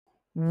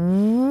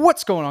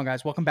What's going on,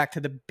 guys? Welcome back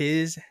to the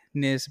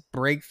Business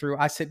Breakthrough.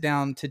 I sit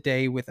down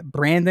today with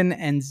Brandon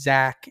and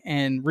Zach,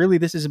 and really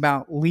this is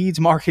about leads,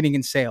 marketing,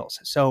 and sales.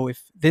 So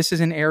if this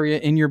is an area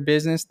in your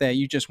business that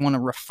you just want to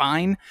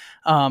refine,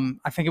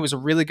 I think it was a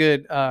really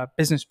good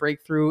business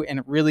breakthrough, and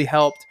it really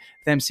helped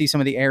them see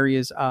some of the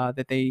areas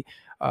that they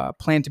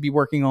plan to be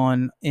working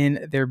on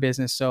in their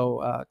business.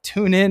 So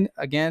tune in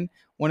again.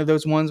 One of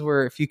those ones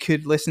where if you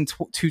could listen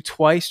to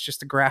twice just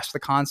to grasp the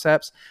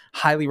concepts,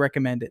 highly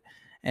recommend it.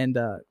 And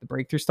the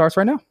breakthrough starts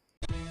right now.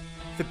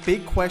 The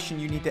big question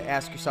you need to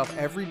ask yourself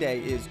every day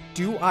is,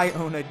 do I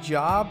own a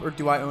job or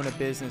do I own a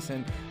business?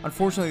 And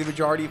unfortunately, the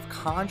majority of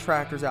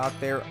contractors out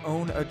there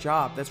own a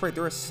job. That's right,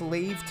 they're a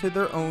slave to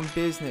their own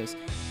business.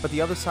 But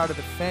the other side of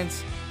the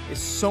fence is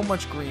so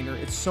much greener,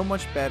 it's so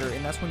much better,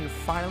 and that's when you're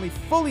finally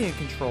fully in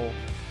control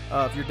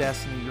of your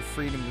destiny, your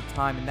freedom, your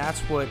time. And that's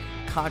what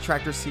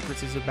Contractor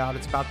Secrets is about.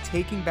 It's about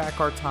taking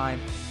back our time,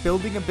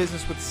 building a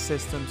business with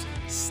systems,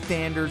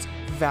 standards,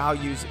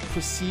 values,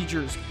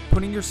 procedures,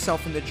 putting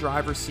yourself in the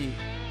driver's seat.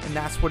 And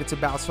that's what it's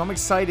about. So I'm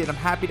excited. I'm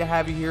happy to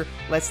have you here.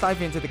 Let's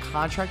dive into the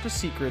Contractor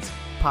Secrets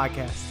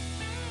podcast.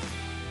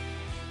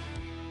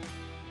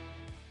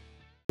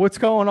 What's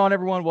going on,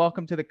 everyone?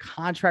 Welcome to the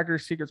Contractor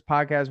Secrets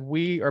podcast.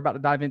 We are about to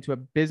dive into a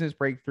business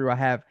breakthrough. I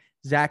have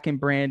Zach and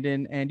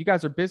Brandon, and you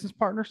guys are business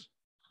partners?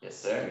 Yes,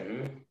 sir.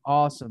 Mm-hmm.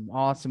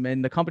 Awesome.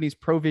 And the company's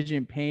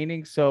Provision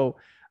Painting. So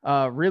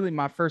really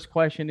my first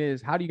question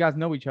is, how do you guys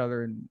know each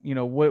other? And,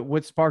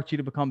 what sparked you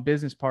to become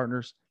business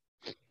partners?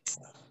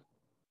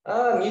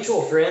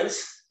 Mutual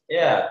friends.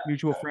 Yeah.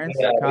 Mutual friends?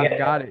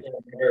 Got it.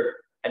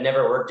 I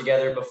never worked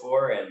together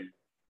before, and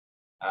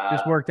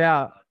just worked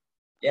out.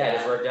 Yeah, it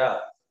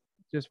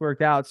just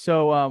worked out.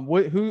 So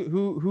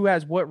who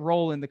has what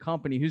role in the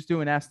company? Who's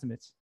doing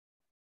estimates?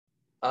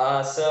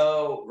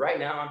 So right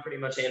now I'm pretty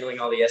much handling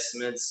all the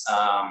estimates.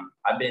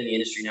 I've been in the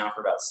industry now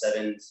for about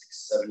 7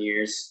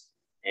 years,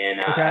 and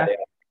I had the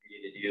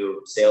opportunity to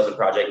do sales and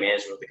project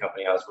management with the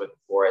company I was with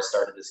before I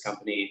started this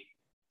company.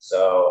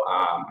 So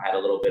I had a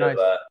little bit of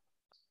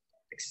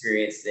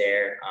experience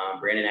there.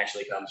 Brandon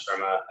actually comes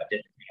from a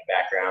different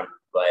background,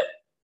 but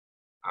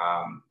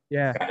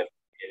kind of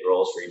did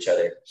roles for each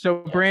other.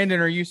 So Brandon,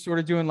 are you sort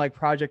of doing like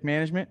project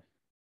management?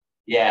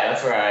 Yeah,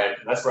 that's where I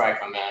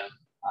come in,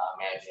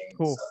 managing.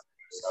 Cool.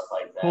 Stuff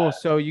like that. Cool.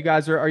 So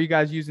are you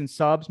guys using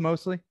subs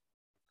mostly?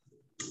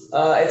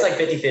 It's like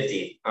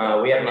 50-50.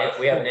 We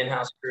have an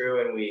in-house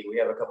crew, and we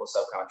have a couple of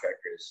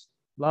subcontractors.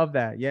 Love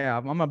that. Yeah,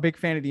 I'm a big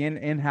fan of the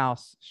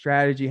in-house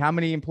strategy. How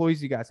many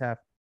employees do you guys have?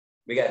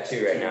 We got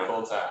 2 right now.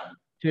 Full time.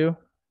 2?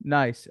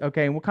 Nice.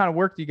 Okay. And what kind of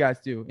work do you guys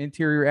do?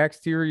 Interior,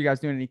 exterior? You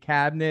guys doing any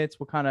cabinets?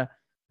 What kind of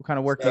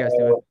work do you guys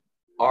do?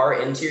 Our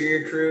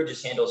interior crew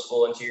just handles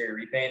full interior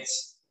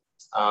repaints.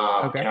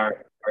 And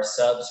our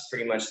subs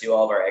pretty much do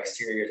all of our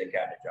exteriors and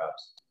cabinet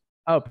jobs.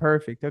 Oh,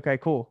 perfect. Okay,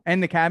 cool.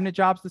 And the cabinet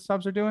jobs the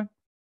subs are doing?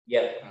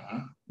 Yep. Mm-hmm.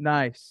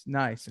 Nice.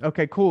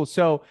 Okay, cool.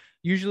 So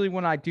usually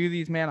when I do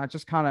these, man, I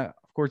just kind of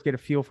course, get a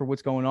feel for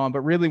what's going on. But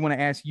really want to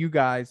ask you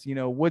guys,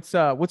 what's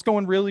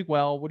going really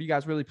well? What are you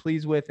guys really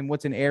pleased with? And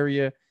what's an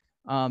area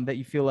that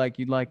you feel like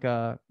you'd like,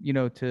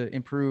 to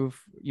improve?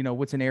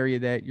 What's an area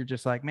that you're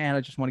just like, man,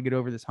 I just want to get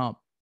over this hump?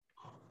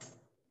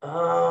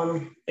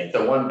 I think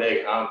the one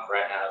big hump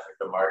right now is like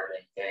the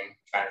marketing thing,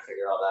 trying to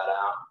figure all that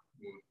out.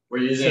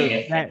 We're using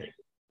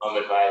Home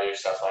Advisor,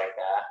 stuff like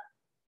that.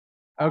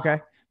 Okay.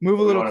 Move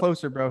a little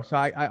closer, bro. So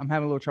I'm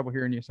having a little trouble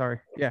hearing you.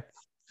 Sorry. Yeah,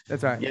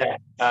 that's all right. Yeah.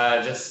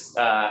 Just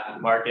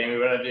marketing. We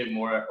want to do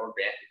more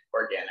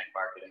organic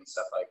marketing,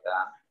 stuff like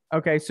that.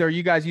 Okay. So are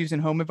you guys using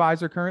Home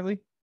Advisor currently?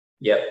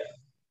 Yep.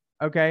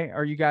 Okay.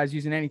 Are you guys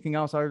using anything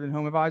else other than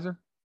Home Advisor?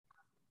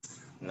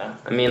 No.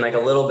 I mean, like a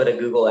little bit of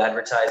Google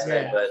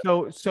advertisement, but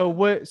so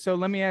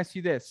let me ask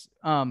you this.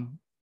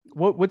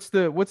 What's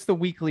the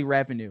weekly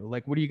revenue?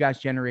 Like, what are you guys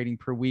generating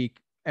per week?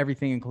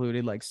 Everything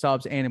included, like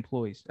subs and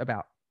employees,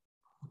 about?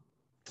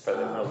 For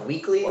the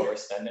weekly, what we're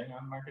spending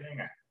on marketing,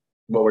 or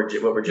what we're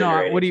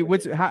generating?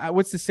 No,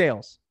 what's the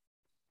sales?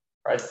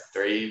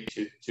 Probably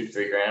 $2 to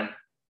 $3 grand.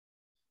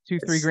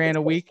 2-3 grand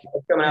a week.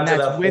 And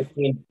that's with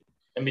 15.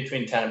 In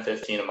between 10 and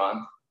 15 a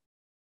month.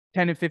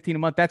 10 and 15 a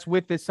month. That's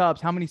with the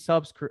subs. How many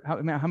subs? How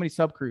many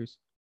sub crews?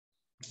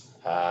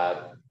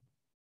 3.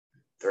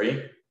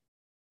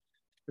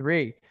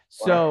 3.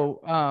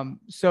 So,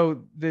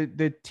 so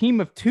the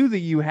team of 2 that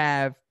you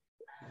have,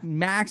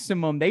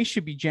 maximum, they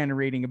should be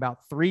generating about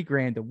 $3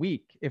 grand a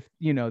week. If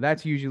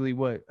that's usually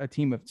what a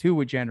team of 2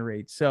 would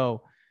generate.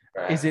 So,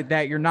 right. Is it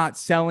that you're not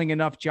selling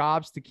enough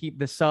jobs to keep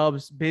the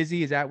subs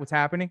busy? Is that what's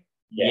happening?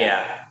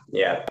 Yeah.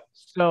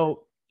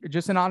 So,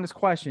 just an honest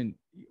question.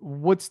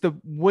 What's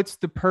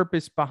the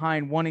purpose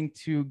behind wanting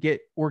to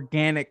get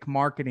organic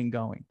marketing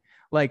going?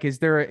 Like,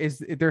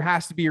 there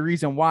has to be a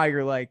reason why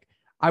you're like,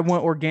 I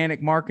want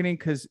organic marketing,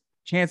 because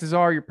chances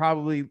are you're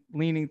probably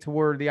leaning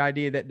toward the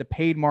idea that the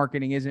paid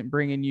marketing isn't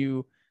bringing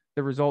you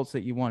the results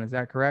that you want. Is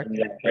that correct?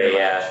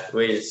 Yeah.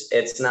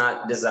 It's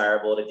not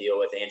desirable to deal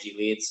with Angie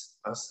leads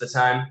most of the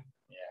time.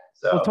 Yeah.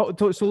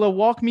 So, so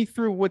walk me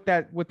through what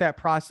that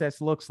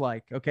process looks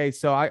like. Okay.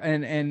 So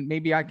and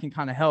maybe I can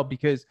kind of help,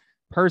 because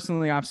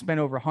personally I've spent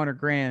over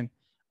 $100,000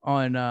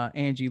 on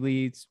Angie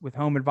Leads with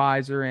Home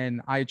Advisor,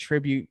 and I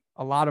attribute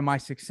a lot of my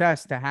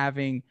success to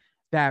having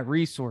that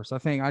resource. I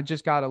think I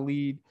just got a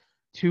lead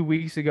 2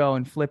 weeks ago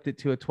and flipped it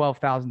to a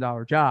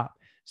 $12,000 job.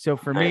 So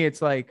for me,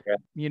 it's like,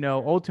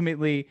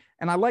 ultimately,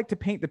 and I like to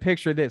paint the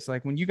picture of this,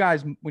 like when you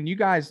guys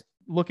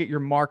look at your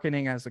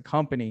marketing as a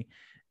company,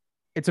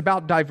 it's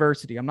about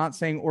diversity. I'm not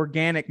saying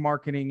organic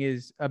marketing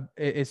is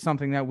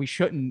something that we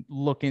shouldn't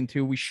look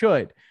into. We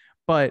should,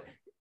 but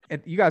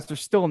you guys are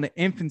still in the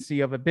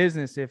infancy of a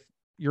business. If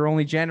you're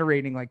only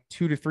generating like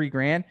 $2,000 to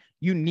 $3,000,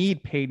 you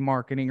need paid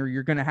marketing, or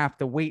you're going to have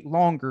to wait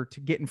longer to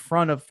get in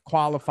front of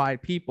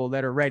qualified people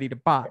that are ready to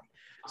buy.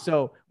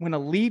 So when a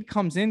lead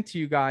comes into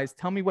you guys,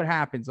 tell me what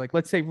happens. Like,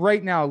 let's say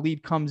right now a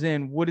lead comes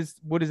in. What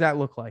does that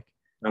look like?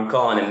 I'm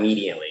calling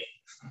immediately.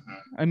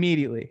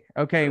 Immediately.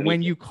 Okay. Immediately.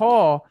 When you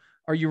call,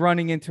 are you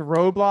running into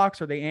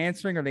roadblocks? Are they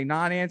answering? Are they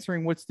not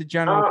answering? What's the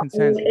general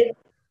consensus?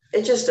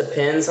 It just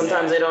depends.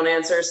 Sometimes they don't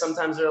answer.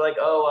 Sometimes they're like,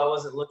 "Oh, I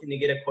wasn't looking to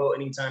get a quote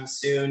anytime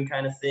soon,"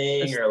 kind of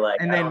thing, or like.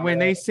 And then when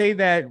they say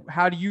that,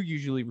 how do you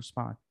usually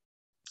respond?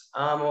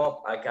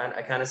 Well, I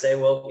kind of say,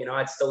 well,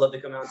 I'd still love to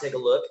come out and take a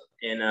look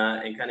and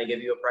kind of give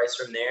you a price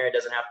from there. It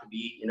doesn't have to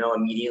be,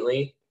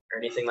 immediately or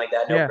anything like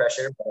that. No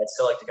pressure, but I'd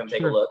still like to come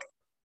take a look.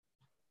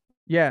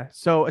 Yeah.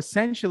 So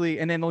essentially,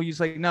 and then they'll use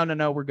like,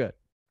 no, we're good.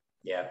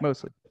 Yeah.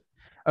 Mostly.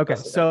 Okay.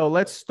 So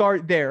let's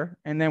start there,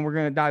 and then we're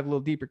going to dive a little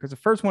deeper, because I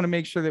first want to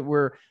make sure that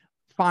we're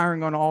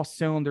firing on all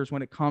cylinders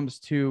when it comes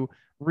to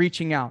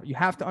reaching out. You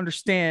have to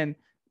understand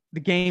the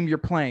game you're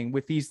playing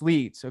with these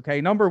leads.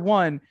 Okay. Number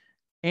one,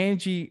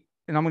 Angie,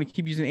 and I'm going to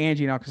keep using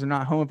Angie now because they're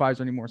not Home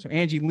Advisor anymore. So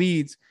Angie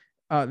Leads,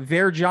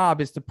 their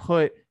job is to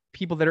put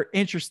people that are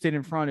interested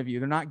in front of you.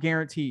 They're not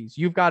guarantees.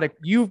 You've got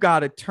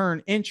to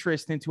turn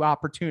interest into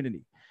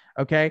opportunity.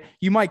 Okay.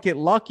 You might get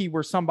lucky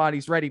where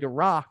somebody's ready to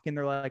rock and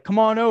they're like, come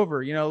on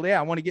over,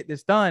 I want to get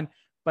this done.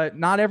 But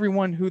not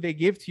everyone who they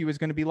give to you is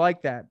going to be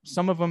like that.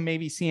 Some of them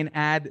maybe see an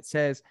ad that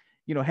says,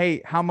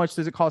 hey, how much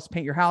does it cost to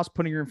paint your house?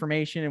 Put in your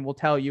information and we'll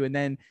tell you. And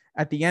then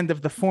at the end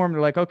of the form,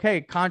 they're like,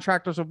 okay,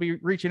 contractors will be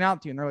reaching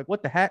out to you. And they're like,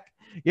 what the heck?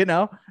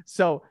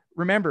 So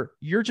remember,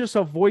 you're just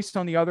a voice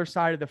on the other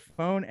side of the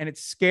phone, and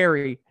it's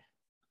scary.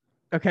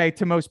 Okay.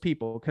 To most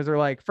people, because they're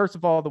like, first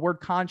of all, the word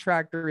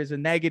contractor is a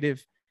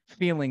negative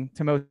feeling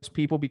to most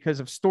people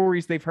because of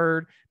stories they've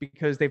heard,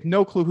 because they've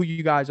no clue who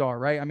you guys are.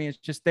 Right. I mean, it's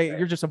just,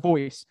 you're just a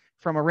voice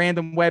from a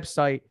random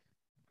website.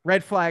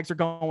 Red flags are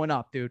going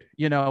up, dude,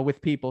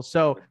 with people.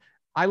 So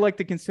I like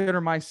to consider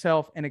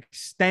myself an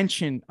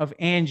extension of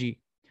Angie.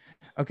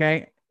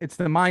 Okay. It's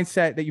the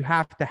mindset that you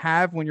have to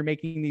have when you're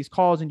making these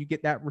calls and you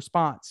get that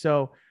response.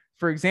 So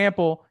for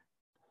example,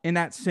 in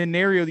that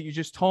scenario that you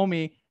just told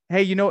me,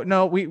 hey,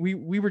 no, we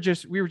were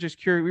just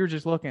curious. We were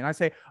just looking. I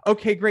say,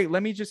 okay, great.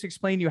 Let me just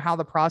explain to you how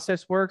the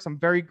process works. I'm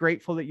very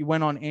grateful that you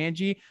went on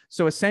Angie.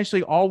 So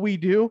essentially all we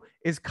do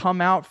is come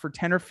out for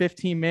 10 or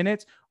 15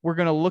 minutes. We're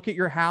going to look at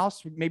your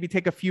house, maybe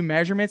take a few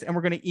measurements, and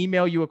we're going to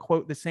email you a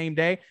quote the same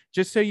day,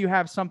 just so you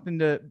have something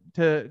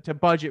to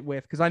budget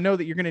with. Cause I know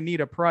that you're going to need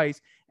a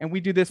price, and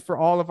we do this for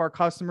all of our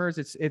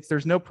customers.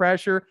 There's no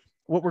pressure.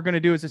 What we're going to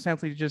do is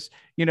essentially just,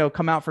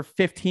 come out for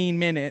 15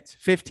 minutes.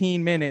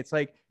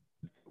 Like,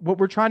 what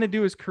we're trying to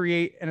do is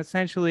create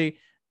essentially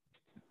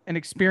an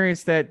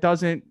experience that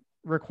doesn't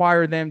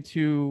require them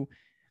to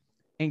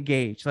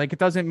engage. Like, it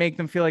doesn't make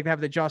them feel like they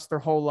have to adjust their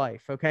whole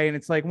life. Okay. And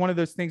it's like one of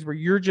those things where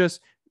you're just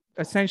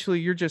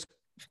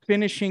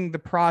finishing the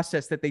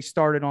process that they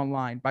started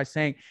online by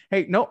saying,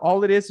 hey, no,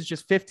 all it is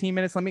just 15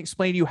 minutes. Let me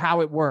explain to you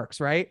how it works.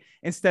 Right.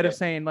 Instead of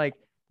saying like,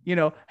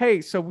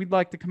 hey, so we'd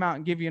like to come out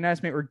and give you an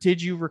estimate, or did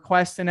you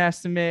request an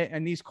estimate?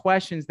 And these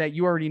questions that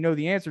you already know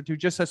the answer to,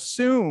 just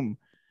assume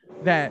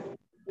that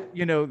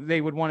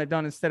they would want it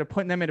done, instead of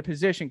putting them in a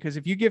position. Because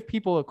if you give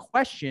people a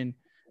question,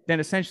 then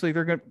essentially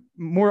they're going to,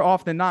 more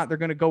often than not, they're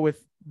going to go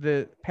with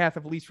the path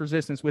of least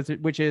resistance,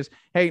 which is,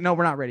 hey, no,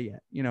 we're not ready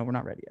yet. We're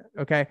not ready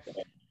yet. Okay.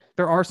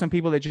 There are some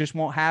people that just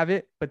won't have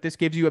it, but this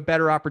gives you a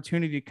better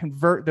opportunity to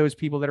convert those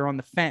people that are on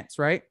the fence.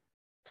 Right.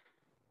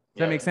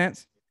 Does that make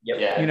sense? Yep.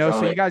 Yeah.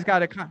 So you guys got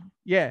to,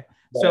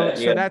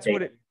 So that's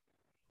what it,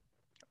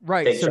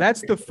 right. So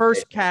that's the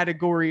first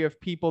category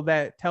of people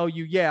that tell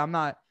you, yeah, I'm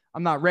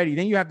not ready.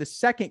 Then you have the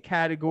second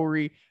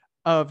category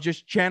of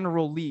just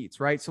general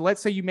leads, right? So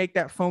let's say you make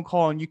that phone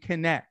call and you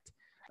connect.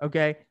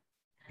 Okay.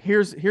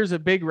 Here's a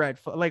big red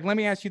flag. Like, let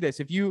me ask you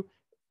this. If you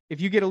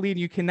get a lead and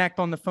you connect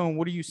on the phone,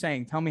 what are you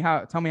saying? Tell me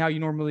how you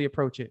normally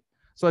approach it.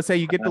 So let's say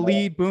you get the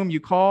lead, boom, you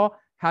call.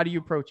 How do you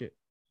approach it?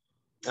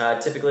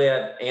 Typically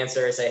I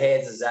answer, I say, hey,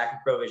 this is Zach from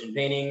Provision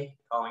Painting,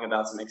 calling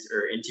about some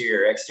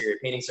interior or exterior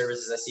painting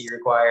services I see you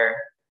require,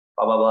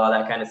 blah, blah, blah,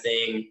 that kind of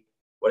thing.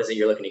 What is it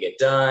you're looking to get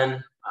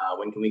done?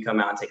 When can we come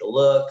out and take a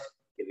look,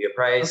 give you a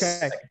price?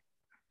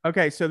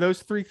 Okay. So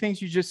those three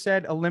things you just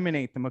said,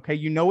 eliminate them. Okay.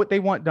 You know what they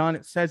want done.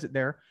 It says it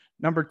there.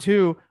 Number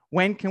two,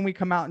 when can we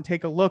come out and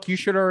take a look? You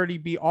should already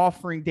be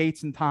offering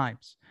dates and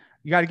times.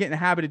 you got to get in the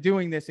habit of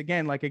doing this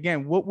again. Like,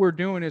 again, what we're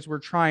doing is we're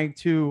trying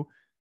to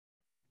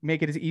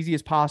make it as easy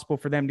as possible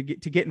for them to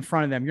get in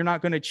front of them. You're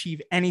not going to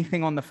achieve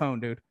anything on the phone,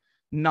 dude.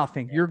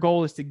 Nothing. Your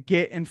goal is to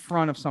get in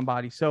front of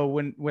somebody. So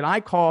when I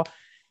call,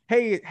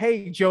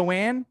 hey,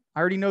 Joanne, I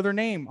already know their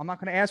name. I'm not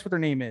going to ask what their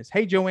name is.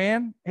 Hey,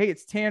 Joanne. Hey,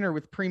 it's Tanner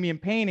with Premium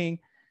Painting.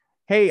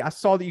 Hey, I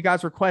saw that you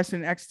guys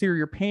requested an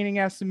exterior painting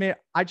estimate.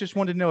 I just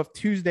wanted to know if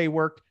Tuesday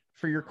worked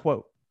for your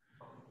quote.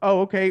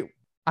 Oh, okay.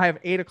 I have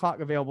 8 o'clock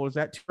available. Is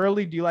that too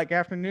early? Do you like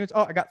afternoons?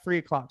 Oh, I got 3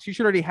 o'clock. So you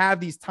should already have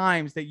these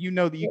times that you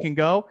know that you can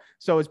go.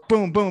 So it's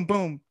boom, boom,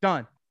 boom,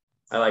 done.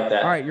 I like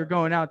that. All right, you're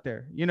going out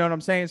there. You know what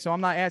I'm saying? So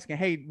I'm not asking,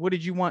 hey, what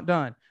did you want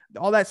done?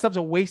 All that stuff's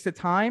a waste of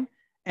time.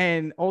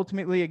 And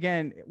ultimately,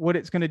 again, what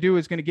it's going to do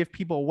is going to give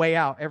people a way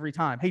out every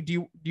time. Hey,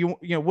 do you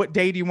what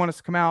day do you want us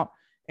to come out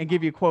and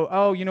give you a quote?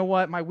 Oh, you know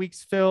what? My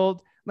week's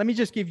filled. Let me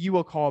just give you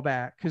a call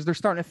back, because they're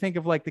starting to think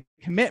of like the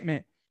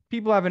commitment.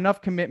 People have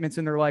enough commitments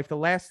in their life. The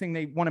last thing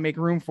they want to make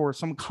room for is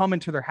someone coming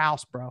to their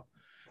house, bro.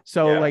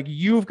 So like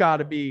you've got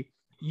to be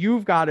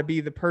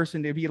the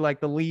person to be like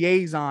the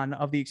liaison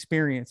of the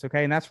experience.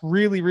 Okay. And that's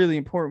really, really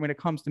important when it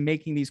comes to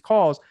making these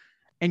calls.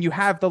 And you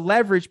have the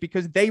leverage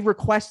because they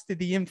requested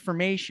the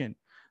information.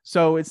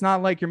 So it's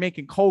not like you're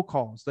making cold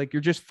calls. Like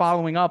you're just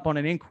following up on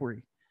an inquiry.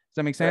 Does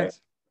that make sense?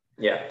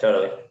 Right. Yeah,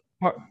 totally.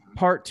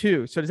 Part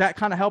two. So does that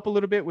kind of help a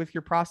little bit with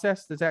your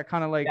process? Does that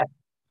kind of like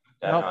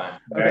help?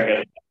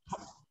 Okay.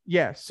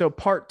 Yeah. So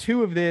part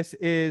two of this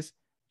is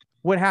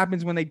what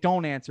happens when they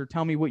don't answer.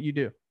 Tell me what you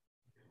do.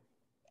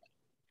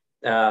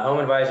 Home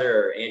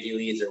Advisor or Angie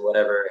Leads or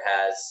whatever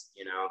has,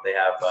 they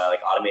have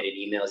like automated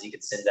emails you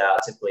can send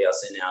out. Typically, I'll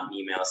send out an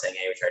email saying,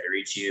 hey, we tried to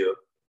reach you,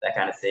 that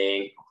kind of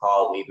thing.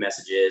 Call, leave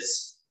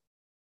messages,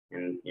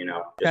 and,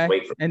 just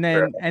wait for. And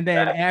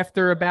then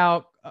after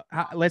about,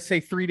 let's say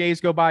 3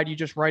 days go by, do you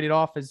just write it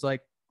off as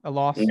like a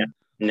loss? No,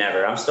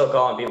 never. I'm still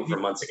calling people for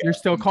months ago. You're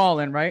still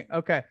calling, right?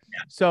 Okay. Yeah.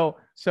 So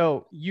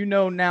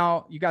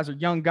now you guys are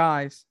young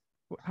guys.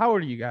 How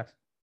old are you guys?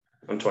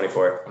 I'm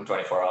 24. I'm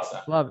 24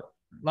 also.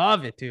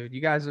 Love it, dude. You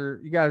guys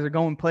are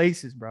going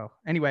places, bro.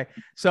 Anyway,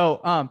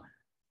 so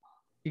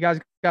you guys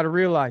got to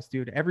realize,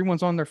 dude,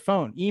 everyone's on their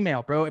phone,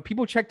 email, bro.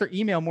 People check their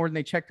email more than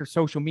they check their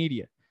social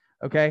media.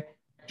 Okay.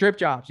 Drip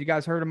Jobs. You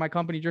guys heard of my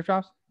company, Drip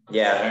Jobs?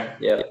 Yeah.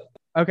 Yeah.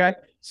 Okay.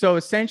 So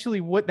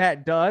essentially what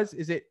that does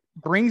is it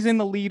brings in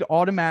the lead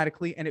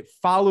automatically and it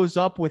follows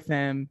up with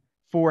them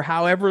for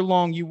however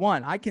long you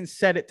want. I can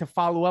set it to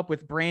follow up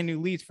with brand new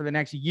leads for the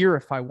next year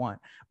if I want,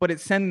 but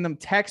it's sending them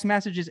text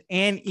messages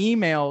and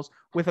emails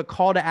with a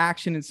call to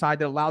action inside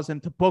that allows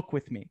them to book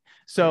with me.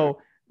 So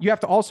you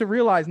have to also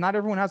realize not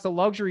everyone has the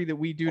luxury that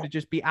we do to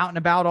just be out and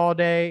about all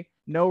day.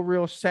 No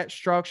real set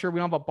structure. We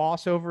don't have a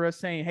boss over us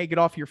saying, hey, get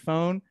off your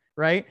phone.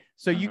 Right.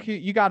 So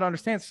you got to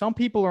understand some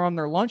people are on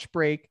their lunch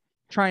break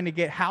trying to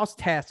get house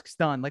tasks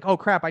done. Like, oh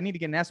crap, I need to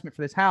get an estimate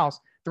for this house.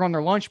 They're on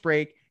their lunch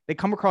break. They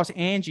come across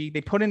Angie,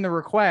 they put in the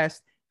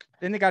request,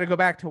 then they got to go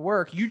back to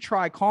work. You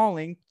try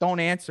calling, don't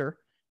answer.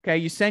 Okay.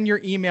 You send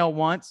your email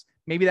once,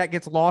 maybe that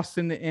gets lost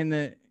in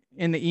the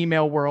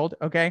email world.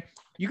 Okay.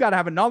 You got to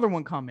have another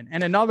one coming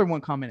and another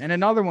one coming and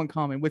another one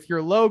coming with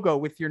your logo,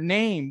 with your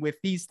name, with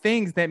these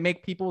things that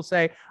make people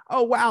say,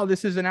 oh, wow,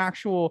 this is an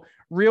actual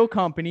real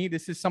company.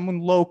 This is someone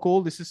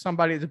local. This is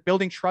somebody that's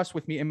building trust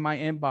with me in my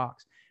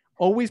inbox.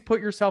 Always put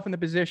yourself in the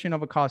position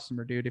of a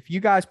customer, dude. If you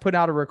guys put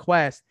out a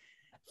request,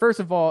 first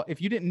of all,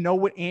 if you didn't know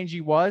what Angie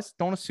was,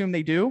 don't assume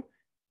they do.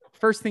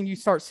 First thing you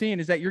start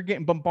seeing is that you're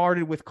getting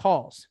bombarded with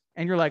calls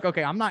and you're like,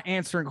 okay, I'm not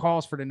answering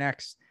calls for the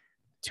next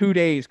 2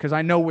 days because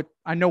I know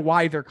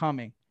why they're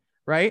coming.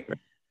 Right.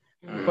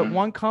 But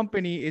one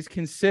company is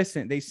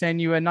consistent. They send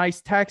you a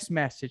nice text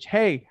message.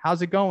 Hey,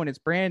 how's it going? It's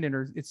Brandon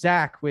or it's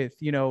Zach with,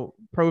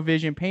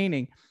 Provision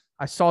Painting.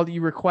 I saw that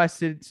you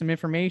requested some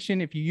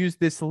information. If you use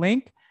this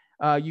link,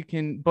 you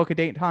can book a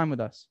date and time with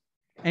us.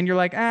 And you're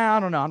like, I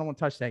don't know. I don't want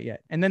to touch that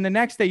yet. And then the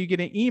next day you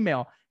get an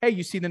email. Hey,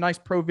 you see the nice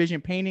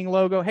Provision Painting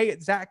logo. Hey,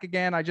 it's Zach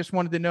again. I just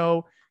wanted to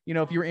know,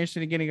 if you're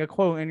interested in getting a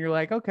quote. And you're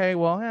like, okay,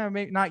 well,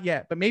 maybe not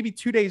yet. But maybe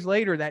 2 days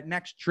later, that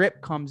next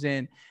drip comes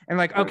in and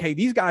like, okay,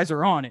 these guys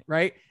are on it.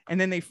 Right. And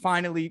then they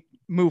finally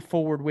move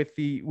forward with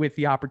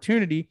the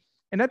opportunity.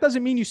 And that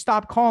doesn't mean you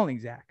stop calling,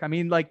 Zach. I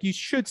mean, like you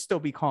should still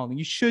be calling.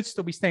 You should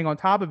still be staying on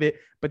top of it.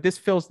 But this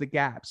fills the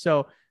gap.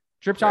 So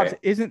Drip Jobs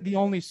isn't the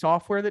only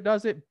software that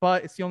does it,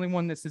 but it's the only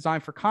one that's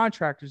designed for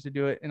contractors to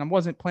do it. And I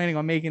wasn't planning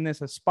on making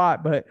this a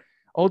spot, but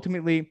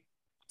ultimately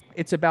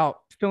it's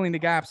about filling the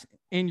gaps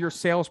in your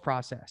sales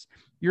process.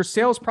 Your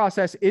sales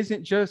process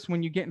isn't just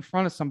when you get in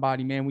front of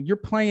somebody, man. When you're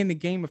playing the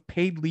game of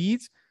paid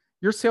leads,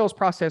 your sales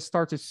process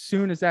starts as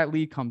soon as that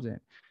lead comes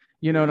in.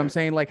 You know what I'm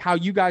saying? Like how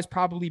you guys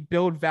probably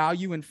build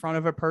value in front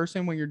of a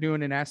person when you're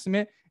doing an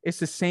estimate. It's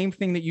the same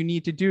thing that you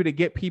need to do to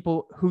get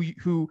people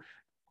who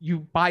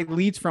you buy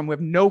leads from who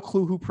have no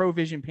clue who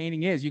Provision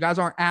Painting is. You guys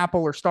aren't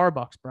Apple or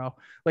Starbucks, bro.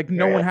 Like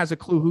no one has a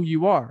clue who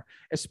you are,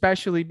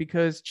 especially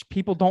because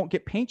people don't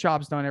get paint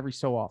jobs done every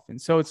so often.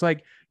 So it's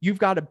like, you've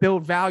got to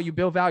build value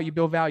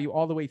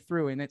all the way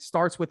through. And it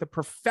starts with a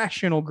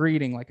professional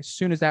greeting. Like as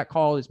soon as that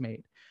call is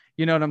made,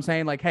 You know what I'm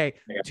saying? Like, hey,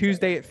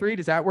 Tuesday at 3,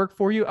 does that work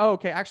for you? Oh,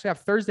 okay. Actually, I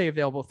have Thursday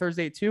available,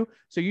 Thursday at 2.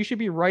 So you should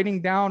be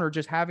writing down or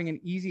just having an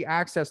easy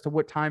access to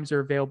what times are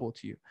available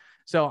to you.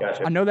 So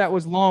I know that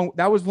was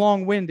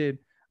long-winded.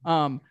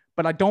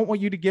 But I don't want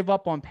you to give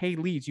up on paid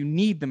leads. You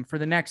need them for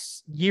the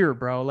next year,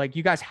 bro. Like,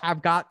 you guys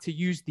have got to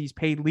use these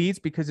paid leads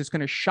because it's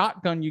going to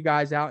shotgun you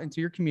guys out into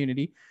your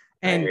community,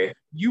 and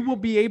you will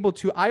be able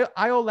to.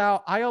 I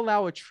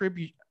allow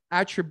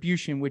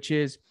attribution, which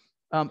is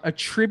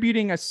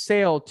attributing a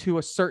sale to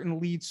a certain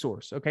lead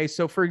source. Okay,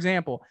 so for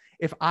example,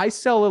 if I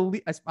sell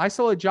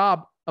a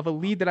job of a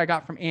lead that I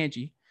got from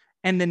Angie,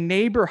 and the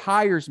neighbor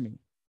hires me,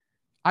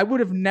 I would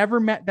have never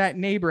met that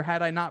neighbor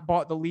had I not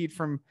bought the lead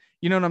from.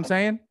 You know what I'm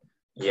saying?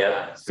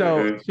 Yeah.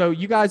 So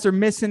you guys are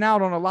missing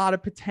out on a lot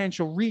of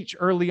potential reach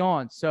early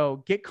on.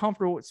 So get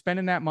comfortable with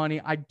spending that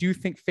money. I do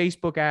think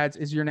Facebook ads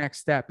is your next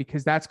step,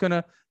 because that's going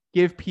to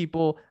give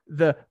people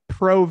the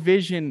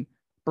provision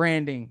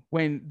branding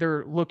when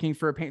they're looking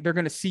for a paint. They're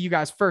going to see you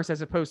guys first,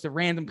 as opposed to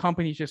random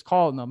companies just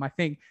calling them. I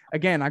think,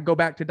 again, I go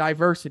back to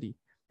diversity,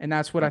 and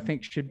that's what I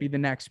think should be the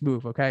next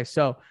move. Okay.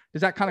 So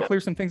does that kind of clear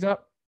some things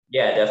up?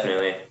 Yeah,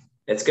 definitely.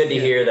 It's good to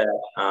hear that,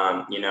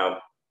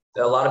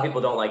 a lot of people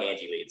don't like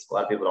Angie leads. A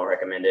lot of people don't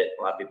recommend it.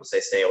 A lot of people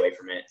say stay away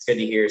from it. It's good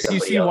to hear somebody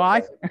else. You see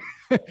why?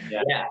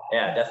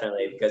 yeah,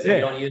 definitely. Because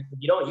if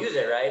you don't use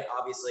it right,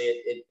 obviously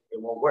it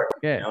won't work.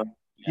 Yeah.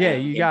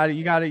 You got to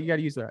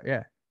use that.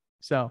 Yeah.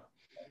 So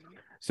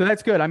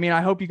that's good. I mean,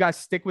 I hope you guys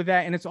stick with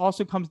that. And it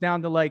also comes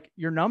down to like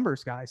your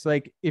numbers, guys.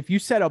 Like, if you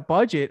set a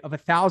budget of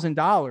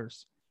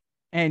 $1,000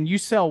 and you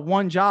sell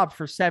one job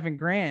for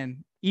 $7,000,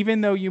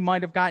 even though you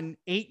might have gotten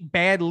 8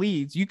 bad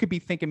leads, you could be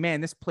thinking, man,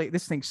 this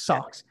thing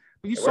sucks.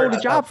 But you sold a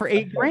job for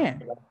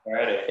 $8,000.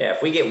 Yeah,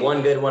 if we get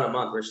one good one a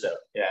month, we're stoked.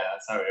 Yeah,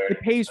 that's how it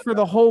pays for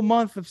the whole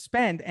month of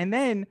spend. And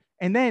then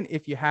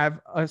if you have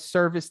a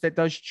service that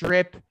does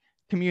drip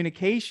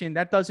communication,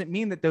 that doesn't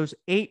mean that those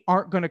 8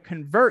 aren't going to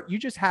convert. You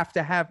just have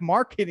to have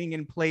marketing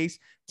in place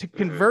to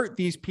convert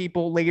these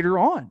people later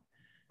on.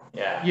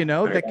 Yeah,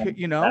 that's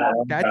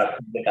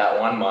that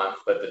 1 month,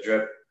 but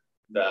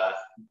the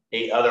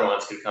 8 other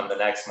ones could come the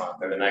next month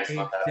or the next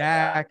month.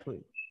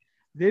 Exactly.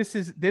 This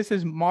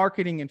is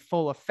marketing in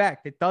full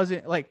effect. It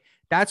doesn't, like,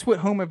 that's what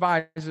Home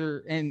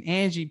Advisor and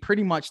Angie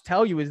pretty much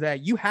tell you, is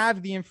that you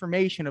have the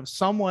information of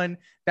someone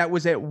that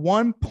was at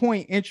one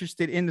point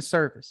interested in the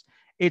service.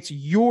 It's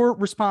your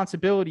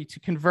responsibility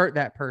to convert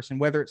that person,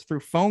 whether it's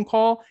through phone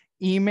call,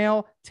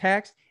 email,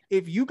 text.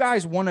 If you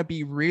guys want to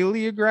be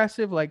really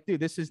aggressive, like, dude,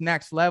 this is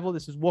next level.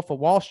 This is Wolf of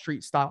Wall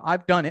Street style.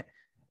 I've done it.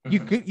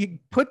 You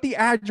put the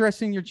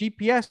address in your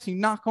GPS, you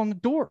knock on the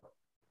door.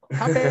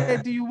 How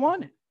bad do you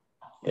want it?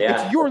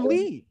 Yeah, it's your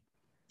lead.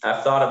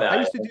 I've thought about it. I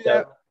used to do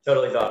that.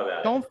 Totally thought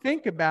about it. Don't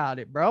think about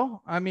it,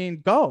 bro. I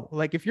mean, go.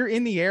 Like, if you're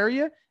in the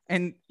area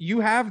and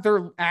you have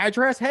their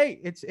address, hey,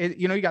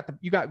 you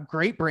got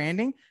great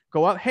branding.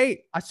 Go up.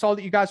 Hey, I saw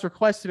that you guys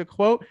requested a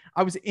quote.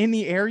 I was in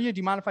the area. Do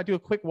you mind if I do a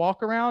quick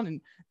walk around? And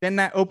then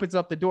that opens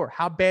up the door.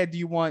 How bad do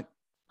you want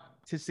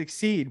to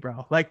succeed,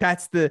 bro? Like,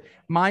 that's the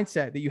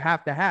mindset that you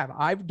have to have.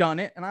 I've done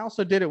it, and I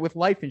also did it with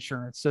life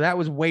insurance, so that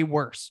was way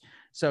worse.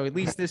 So at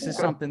least this is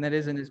something that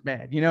isn't as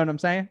bad. You know what I'm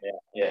saying?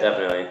 Yeah,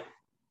 definitely.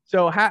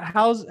 So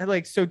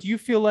so do you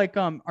feel like,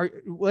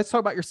 let's talk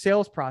about your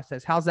sales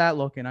process. How's that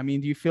looking? I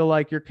mean, do you feel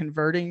like you're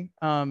converting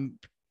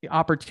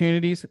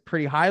opportunities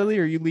pretty highly,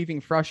 or are you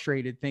leaving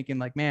frustrated thinking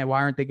like, man, why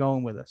aren't they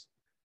going with us?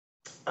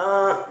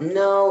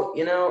 No,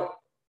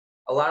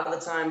 a lot of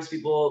the times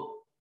people,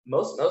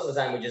 most of the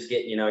time we just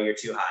get, you're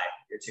too high.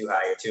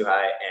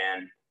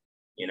 And,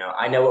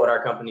 I know what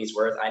our company's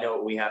worth. I know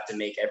what we have to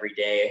make every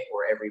day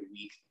or every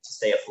week to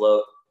stay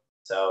afloat.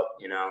 So,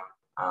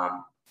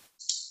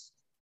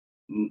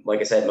 like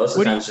I said, most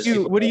of the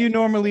time, what do you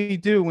normally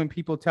do when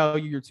people tell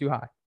you you're too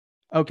high?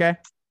 Okay.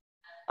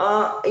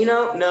 No,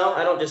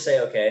 I don't just say,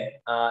 okay.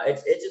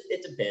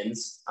 It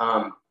depends.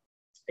 I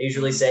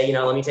usually say,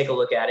 let me take a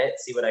look at it,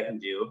 see what I can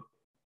do.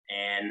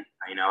 And,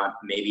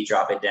 maybe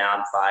drop it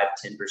down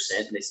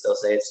 5-10%, and they still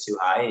say it's too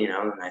high,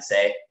 and I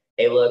say,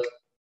 hey, look,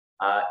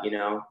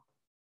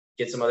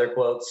 get some other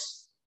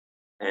quotes.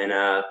 And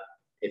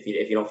if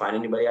you don't find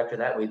anybody after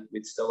that,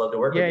 we'd still love to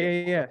work with you.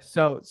 Yeah.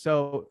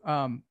 So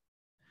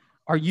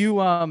are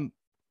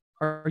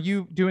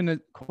you doing the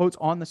quotes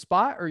on the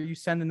spot, or are you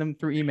sending them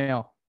through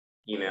email?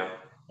 Email.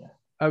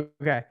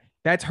 Okay.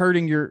 That's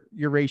hurting your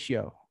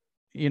ratio,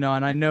 and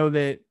I know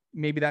that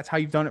maybe that's how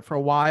you've done it for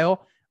a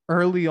while.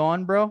 Early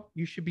on, bro,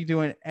 you should be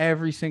doing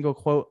every single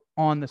quote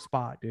on the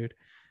spot, dude.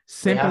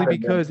 Simply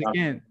because,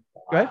 again,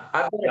 go ahead.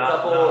 I've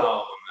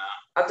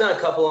done a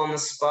couple on the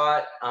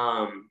spot.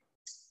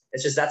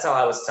 It's just, that's how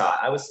I was taught.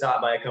 I was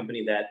taught by a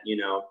company that,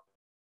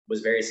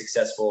 was very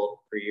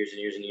successful for years and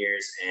years and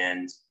years.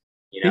 And,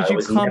 did you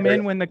come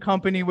in when the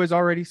company was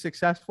already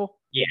successful?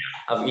 Yeah.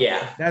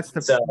 Yeah. That's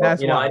why I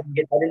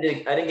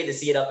didn't get to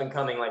see it up and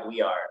coming like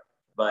we are,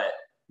 but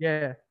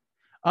yeah.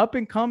 Up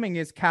and coming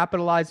is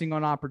capitalizing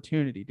on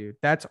opportunity, dude.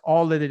 That's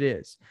all that it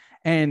is.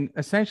 And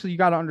essentially, you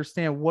got to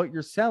understand what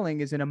you're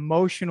selling is an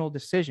emotional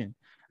decision.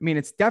 I mean,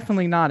 it's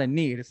definitely not a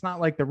need. It's not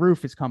like the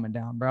roof is coming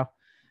down, bro.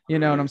 You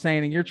know what I'm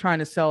saying? And you're trying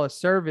to sell a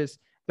service.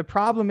 The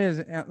problem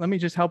is, let me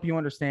just help you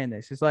understand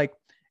this. It's like,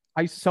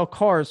 I used to sell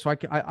cars. So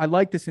I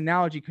like this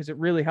analogy because it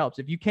really helps.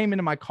 If you came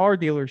into my car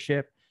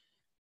dealership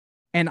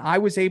and I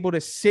was able to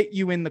sit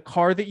you in the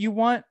car that you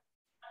want,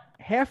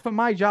 half of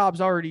my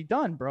job's already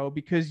done, bro,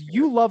 because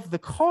you love the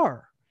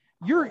car.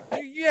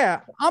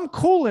 I'm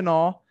cool and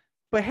all,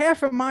 but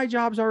half of my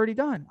job's already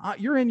done.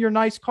 You're in your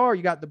nice car.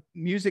 You got the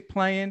music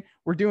playing.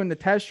 We're doing the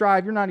test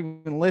drive. You're not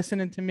even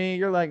listening to me.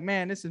 You're like,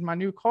 man, this is my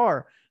new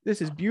car.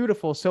 This is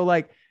beautiful. So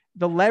like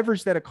the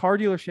leverage that a car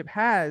dealership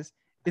has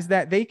is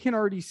that they can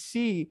already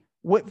see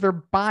what they're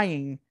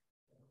buying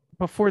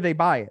before they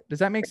buy it. Does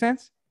that make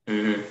sense?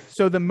 Mm-hmm.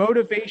 So the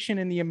motivation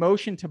and the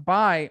emotion to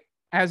buy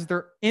as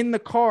they're in the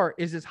car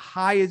is as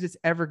high as it's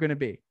ever going to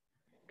be.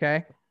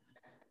 Okay.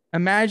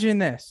 Imagine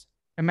this.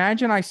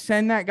 Imagine I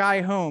send that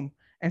guy home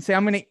and say,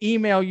 I'm going to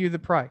email you the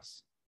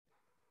price.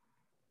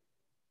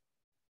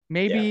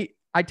 Maybe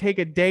I take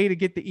a day to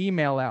get the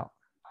email out.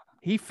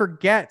 He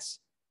forgets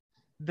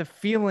the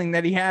feeling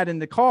that he had in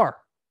the car.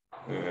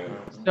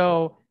 Mm-hmm.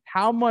 So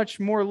how much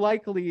more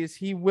likely is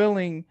he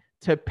willing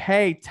to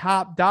pay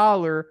top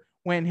dollar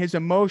when his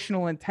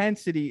emotional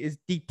intensity is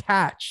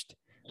detached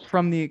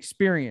from the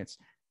experience?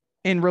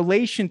 In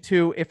relation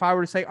to if I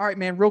were to say, all right,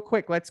 man, real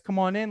quick, let's come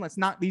on in. Let's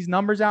knock these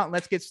numbers out and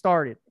let's get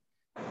started.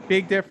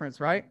 Big difference,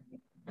 right?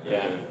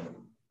 Yeah.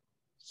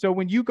 So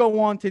when you go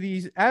on to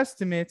these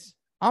estimates,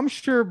 I'm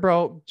sure,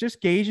 bro, just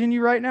gauging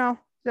you right now,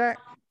 Zach,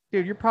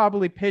 dude, you're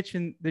probably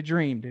pitching the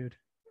dream, dude.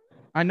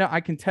 I know,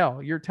 I can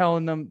tell. You're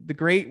telling them the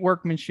great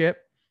workmanship.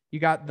 You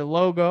got the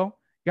logo,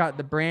 you got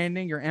the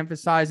branding. You're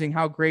emphasizing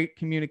how great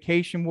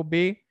communication will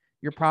be.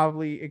 You're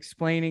probably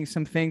explaining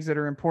some things that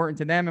are important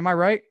to them. Am I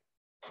right?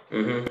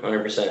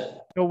 100%.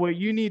 So what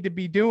you need to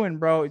be doing,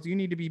 bro, is you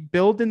need to be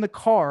building the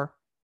car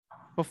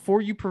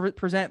before you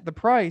present the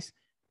price,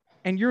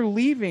 and you're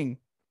leaving.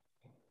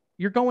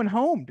 You're going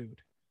home, dude.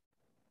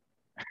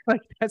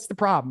 Like, that's the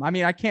problem. I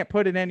mean, I can't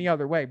put it any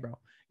other way, bro.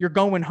 You're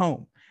going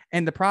home.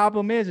 And the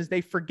problem is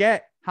they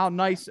forget how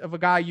nice of a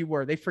guy you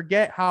were. They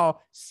forget how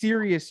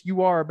serious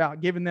you are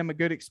about giving them a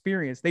good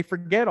experience. They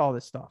forget all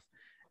this stuff.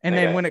 And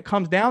then when it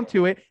comes down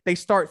to it, they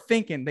start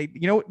thinking,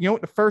 you know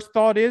what the first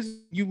thought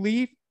is? You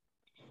leave.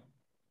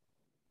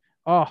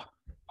 Oh,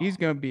 he's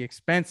going to be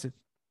expensive.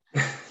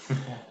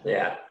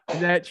 Yeah.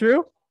 Is that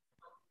true?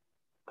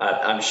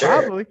 I'm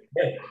sure. Probably.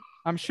 Yeah.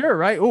 I'm sure,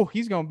 right? Oh,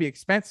 he's going to be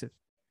expensive.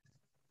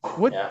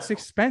 What's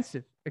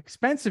expensive?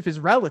 Expensive is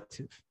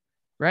relative,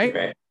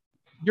 right?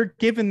 You're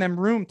giving them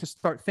room to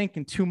start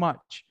thinking too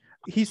much.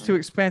 He's too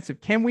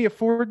expensive. Can we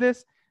afford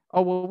this?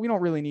 Oh, well, we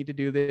don't really need to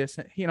do this.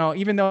 You know,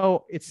 even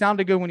though it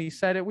sounded good when he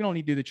said it, we don't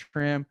need to do the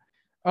trim.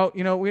 Oh,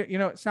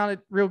 it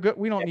sounded real good.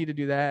 We don't need to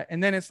do that.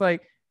 And then it's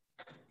like,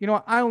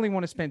 I only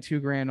want to spend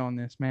 $2,000 on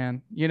this,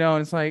 man.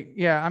 And it's like,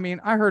 yeah, I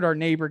mean, I heard our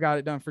neighbor got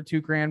it done for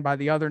 $2,000 by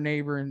the other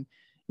neighbor. And,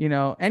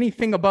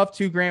 anything above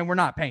 $2,000, we're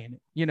not paying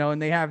it,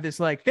 and they have this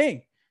like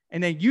thing.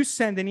 And then you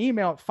send an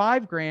email at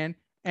 $5,000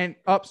 and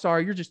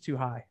sorry, you're just too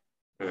high.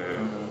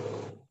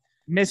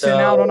 Missing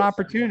out on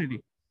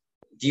opportunity.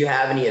 Do you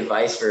have any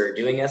advice for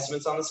doing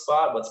estimates on the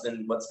spot? What's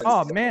been?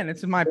 Oh man,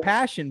 it's my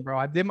passion, bro.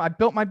 I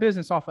built my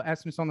business off of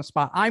estimates on the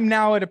spot. I'm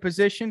now at a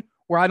position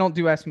where I don't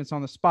do estimates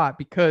on the spot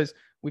because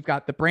we've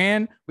got the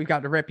brand, we've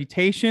got the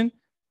reputation.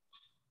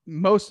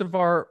 Most of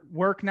our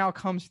work now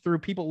comes through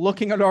people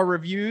looking at our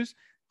reviews,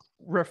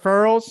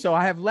 referrals. So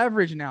I have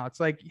leverage now. It's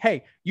like,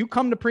 hey, you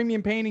come to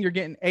Premium Painting, you're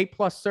getting A+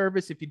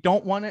 service. If you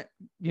don't want it,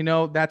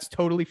 that's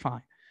totally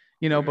fine.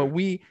 But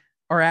we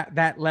are at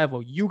that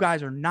level. You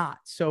guys are not.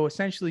 So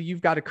essentially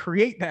you've got to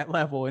create that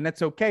level, and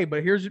that's okay.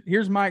 But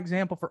here's my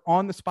example for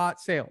on the spot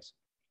sales.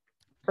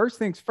 First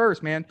things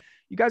first, man,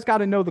 you guys got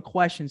to know the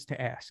questions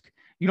to ask.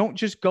 You don't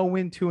just go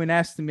into an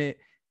estimate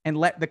and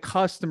let the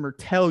customer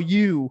tell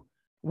you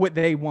what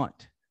they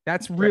want.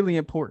 That's really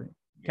important.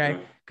 Okay.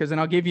 Because then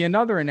I'll give you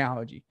another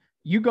analogy.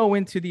 You go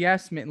into the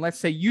estimate and let's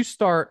say you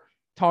start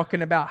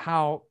talking about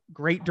how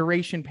great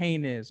duration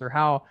paint is or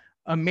how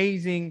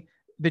amazing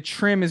the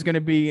trim is going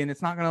to be. And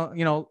it's not going to,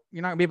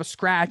 you're not gonna be able to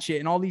scratch it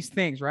and all these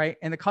things. Right.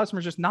 And the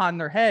customer's just nodding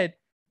their head.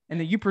 And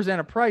then you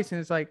present a price and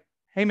it's like,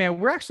 hey man,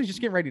 we're actually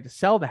just getting ready to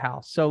sell the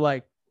house. So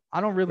like,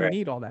 I don't really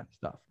need all that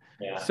stuff.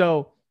 Yeah.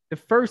 So the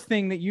first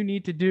thing that you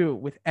need to do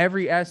with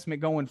every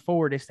estimate going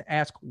forward is to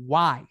ask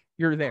why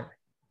you're there.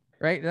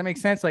 Right? Does that make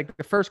sense? Like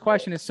the first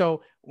question is,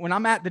 so when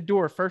I'm at the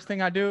door, first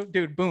thing I do,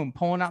 dude, boom,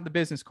 pulling out the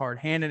business card,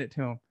 handing it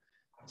to him,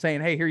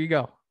 saying, hey, here you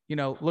go.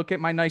 Look at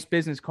my nice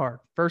business card.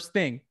 First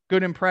thing,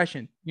 good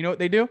impression. You know what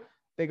they do?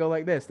 They go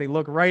like this. They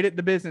look right at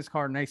the business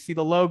card and they see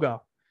the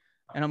logo.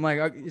 And I'm like,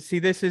 okay, see,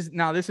 this is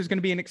going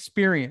to be an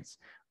experience.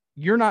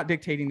 You're not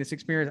dictating this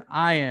experience.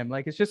 I am.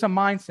 Like, it's just a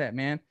mindset,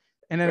 man.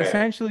 And then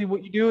essentially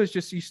what you do is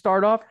just, you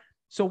start off.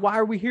 So why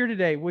are we here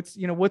today? What's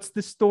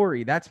the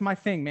story? That's my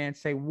thing, man.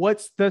 Say,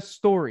 what's the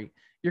story?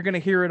 You're going to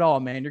hear it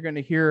all, man. You're going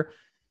to hear,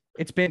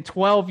 it's been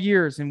 12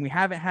 years and we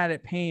haven't had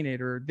it painted,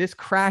 or this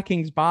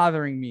cracking's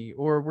bothering me,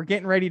 or we're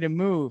getting ready to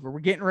move, or we're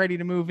getting ready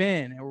to move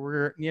in, or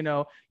we're, you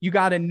know, you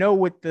got to know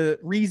what the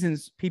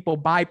reasons people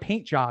buy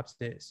paint jobs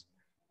is.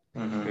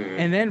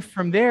 And then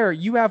from there,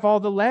 you have all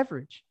the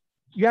leverage.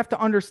 You have to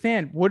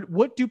understand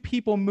what do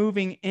people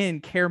moving in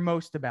care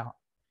most about?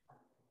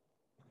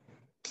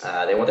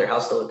 They want their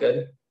house to look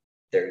good.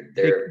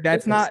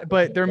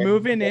 But they're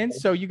moving in.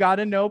 So you got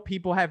to know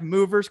people have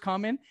movers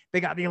coming. They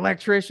got the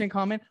electrician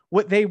coming.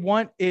 What they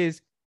want is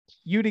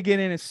you to get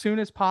in as soon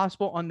as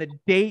possible on the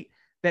date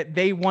that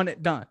they want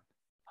it done.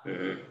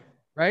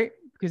 Right?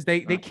 Because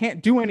they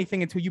can't do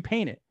anything until you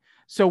paint it.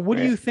 So what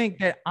do you think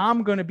that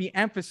I'm going to be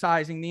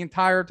emphasizing the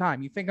entire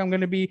time? You think I'm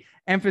going to be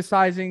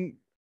emphasizing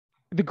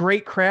the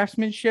great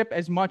craftsmanship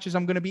as much as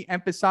I'm going to be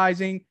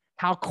emphasizing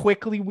how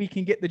quickly we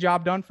can get the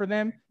job done for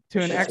them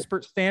to an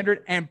expert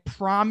standard and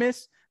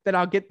promise that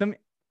I'll get them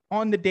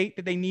on the date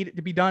that they need it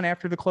to be done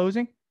after the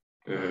closing?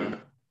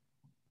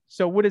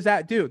 So what does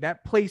that do?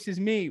 That places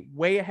me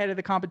way ahead of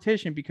the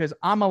competition because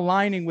I'm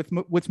aligning with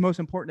what's most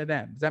important to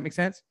them. Does that make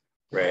sense?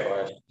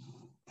 Right.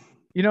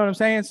 You know what I'm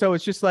saying? So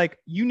it's just like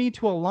you need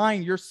to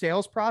align your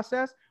sales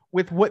process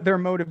with what their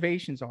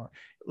motivations are.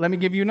 Let me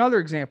give you another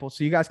example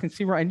so you guys can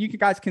see, and you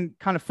guys can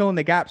kind of fill in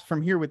the gaps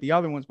from here with the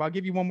other ones, but I'll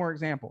give you one more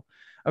example.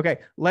 Okay,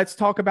 let's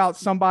talk about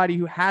somebody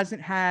who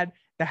hasn't had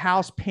the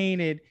house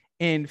painted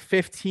in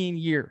 15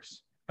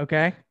 years.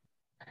 Okay.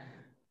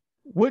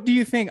 What do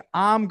you think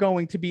I'm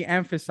going to be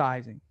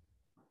emphasizing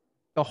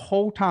the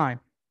whole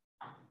time?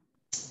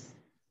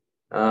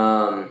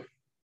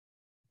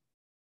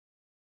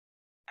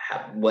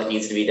 What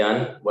needs to be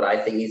done, what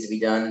I think needs to be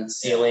done,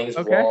 ceilings,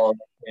 walls,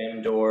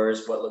 trim,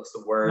 doors, what looks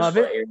the worst. Love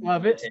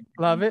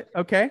it.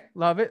 Okay,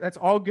 love it. That's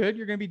all good.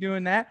 You're going to be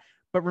doing that.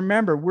 But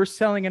remember, we're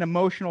selling an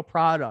emotional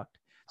product.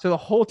 So the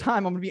whole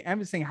time I'm going to be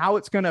emphasizing how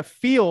it's going to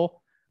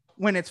feel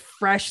when it's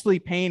freshly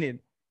painted.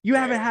 You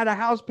haven't had a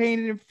house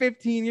painted in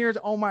 15 years.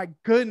 Oh my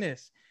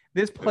goodness.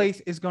 This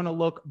place is going to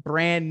look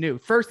brand new.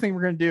 First thing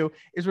we're going to do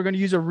is we're going to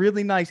use a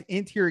really nice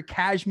interior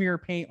cashmere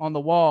paint on the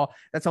wall.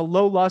 That's a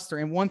low luster.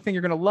 And one thing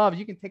you're going to love is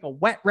you can take a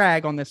wet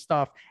rag on this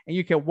stuff and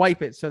you can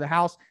wipe it. So the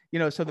house, you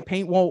know, so the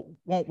paint won't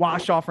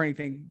wash off or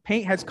anything.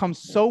 Paint has come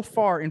so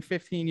far in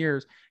 15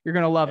 years. You're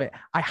going to love it.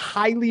 I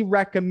highly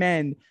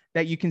recommend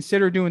that you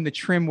consider doing the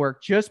trim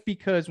work, just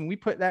because when we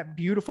put that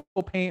beautiful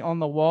paint on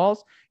the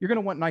walls, you're going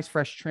to want nice,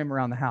 fresh trim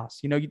around the house.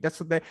 You know,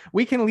 that's what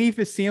we can leave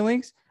the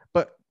ceilings,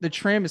 but the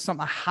trim is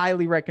something I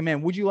highly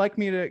recommend. Would you like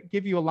me to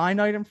give you a line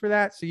item for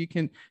that so you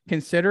can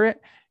consider it?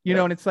 You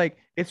know, and it's like,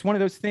 it's one of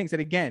those things that,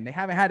 again, they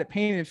haven't had it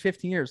painted in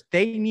 15 years.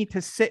 They need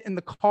to sit in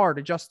the car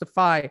to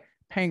justify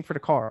paying for the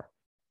car.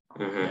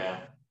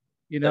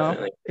 You know,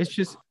 definitely.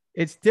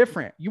 It's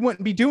different. You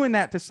wouldn't be doing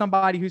that to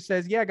somebody who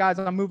says, yeah, guys,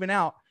 I'm moving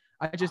out.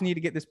 I just need to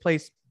get this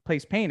place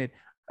painted.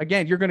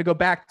 Again, you're going to go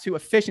back to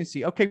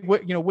efficiency. Okay.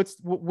 What's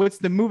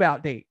the move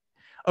out date?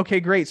 Okay,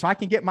 great. So I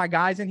can get my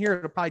guys in here.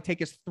 It'll probably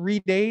take us 3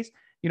 days.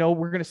 You know,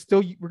 we're going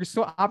to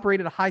still operate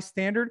at a high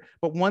standard.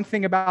 But one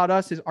thing about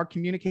us is our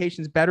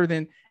communication is better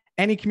than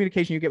any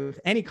communication you get with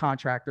any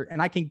contractor.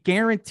 And I can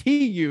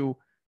guarantee you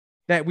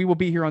that we will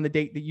be here on the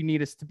date that you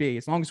need us to be,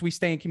 as long as we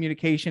stay in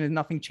communication and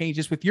nothing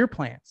changes with your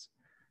plans.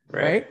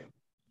 Right.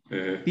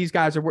 These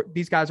guys are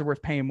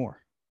worth paying more.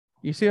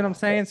 You see what I'm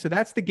saying? So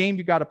that's the game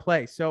you got to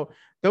play. So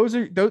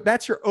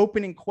that's your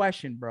opening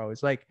question, bro.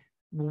 It's like,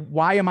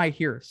 why am I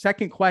here?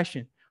 Second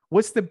question,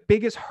 what's the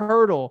biggest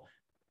hurdle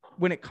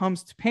when it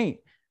comes to paint?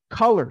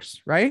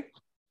 Colors, right?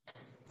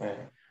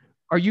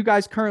 Are you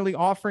guys currently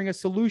offering a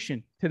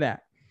solution to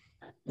that?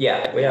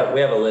 Yeah, we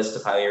have a list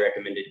of highly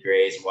recommended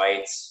grays,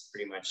 whites,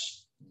 pretty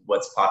much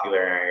what's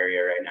popular in our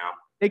area right now.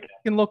 They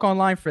can look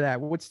online for that.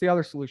 What's the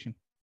other solution?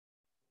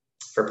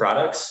 For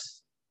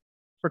products?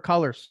 For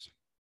colors.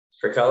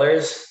 For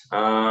colors,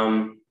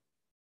 I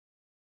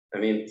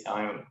mean,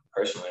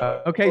 personally.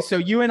 Okay, so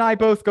you and I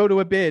both go to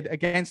a bid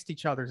against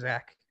each other,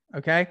 Zach.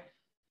 Okay.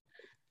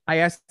 I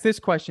asked this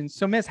question.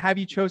 So, Miss, have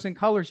you chosen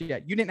colors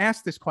yet? You didn't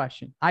ask this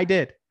question. I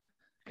did.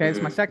 Okay, it's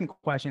my second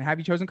question. Have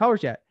you chosen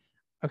colors yet?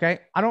 Okay.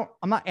 I'm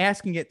not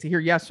asking it to hear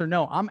yes or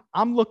no.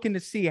 I'm looking to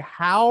see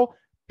how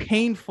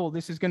painful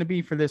this is going to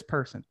be for this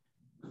person.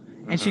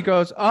 And she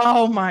goes,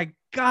 oh my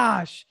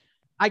gosh,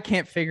 I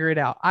can't figure it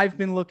out. I've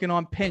been looking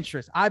on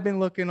Pinterest. I've been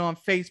looking on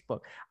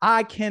Facebook.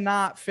 I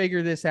cannot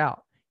figure this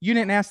out. You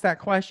didn't ask that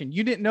question.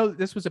 You didn't know that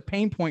this was a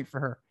pain point for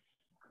her.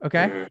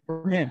 Okay.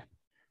 For him.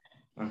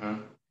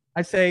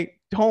 I say,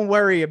 don't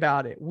worry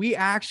about it. We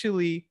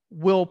actually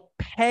will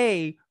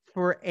pay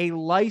for a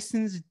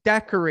licensed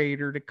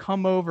decorator to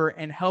come over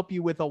and help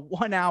you with a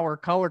 1-hour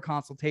color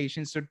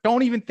consultation. So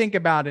don't even think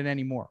about it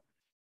anymore.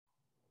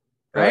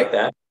 Right?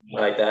 I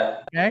like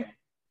that. Okay.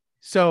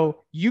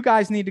 So you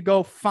guys need to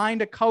go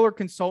find a color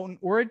consultant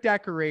or a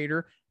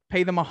decorator,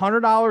 pay them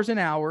 $100 an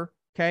hour.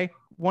 Okay.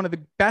 One of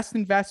the best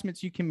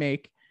investments you can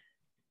make.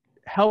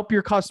 Help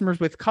your customers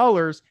with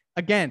colors.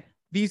 Again,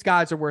 these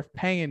guys are worth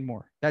paying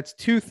more. That's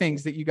two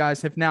things that you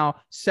guys have now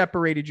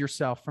separated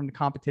yourself from the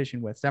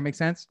competition with. Does that make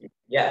sense?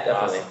 Yeah,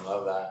 definitely. Awesome.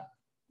 Love that.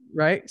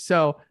 Right.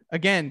 So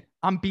again,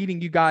 I'm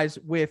beating you guys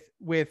with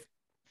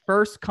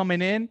first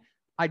coming in,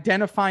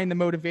 identifying the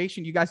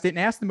motivation. You guys didn't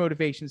ask the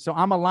motivation. So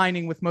I'm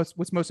aligning with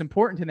what's most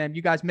important to them.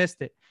 You guys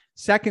missed it.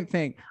 Second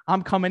thing,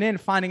 I'm coming in,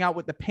 finding out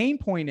what the pain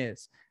point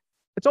is.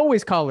 It's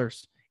always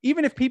colors.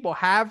 Even if people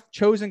have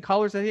chosen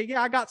colors, they say,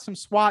 yeah, I got some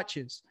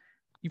swatches.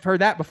 You've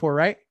heard that before,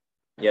 right?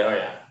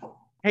 Yeah.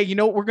 Hey, you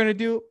know what we're going to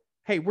do?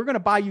 Hey, we're going to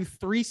buy you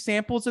 3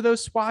 samples of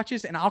those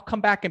swatches and I'll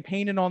come back and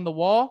paint it on the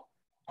wall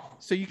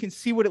so you can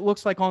see what it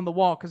looks like on the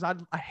wall. Cause I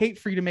hate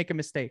for you to make a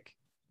mistake.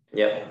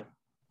 Yep.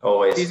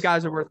 Always. These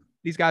guys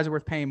are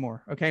worth paying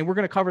more. Okay. We're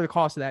going to cover the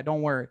cost of that.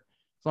 Don't worry.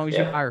 As long as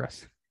you hire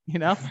us, you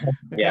know?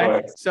 Yeah.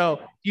 Okay? So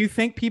do you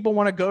think people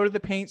want to go to the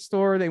paint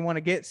store? They want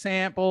to get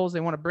samples. They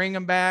want to bring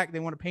them back. They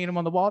want to paint them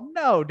on the wall.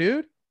 No,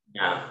 dude.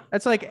 Yeah.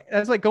 That's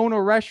like going to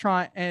a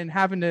restaurant and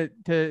having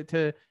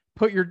to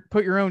put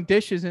your own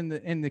dishes in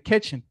the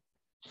kitchen.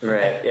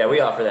 Right. Yeah. We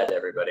offer that to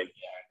everybody.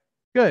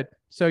 Good.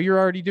 So you're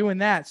already doing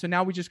that. So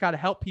now we just got to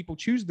help people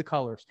choose the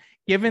colors.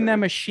 Giving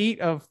them a sheet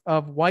of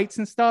whites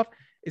and stuff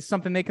is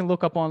something they can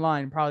look up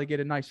online and probably get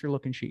a nicer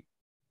looking sheet.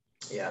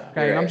 Yeah.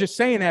 Okay. Right. I'm just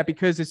saying that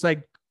because it's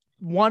like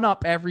one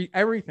up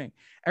everything.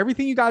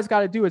 Everything you guys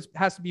got to do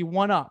has to be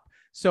one up.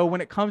 So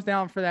when it comes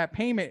down for that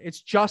payment,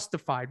 it's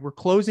justified. We're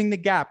closing the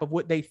gap of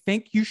what they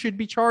think you should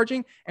be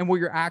charging and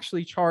what you're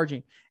actually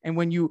charging. And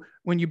when you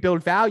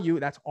build value,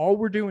 that's all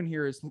we're doing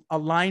here is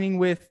aligning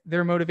with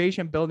their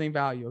motivation, building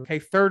value. Okay.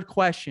 Third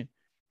question.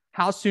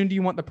 How soon do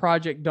you want the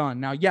project done?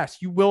 Now, yes,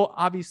 you will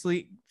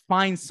obviously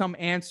find some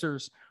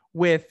answers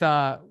with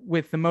the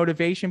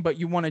motivation, but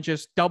you want to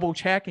just double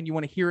check and you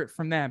want to hear it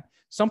from them.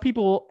 Some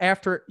people,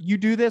 after you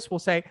do this, will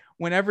say,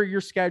 whenever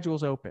your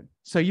schedule's open.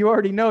 So you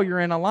already know you're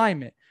in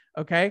alignment.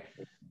 Okay.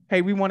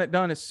 Hey, we want it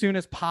done as soon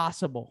as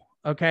possible.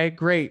 Okay,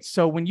 great.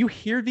 So when you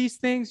hear these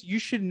things, you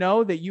should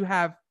know that you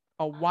have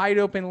a wide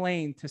open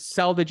lane to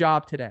sell the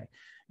job today.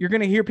 You're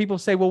going to hear people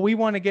say, well, we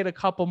want to get a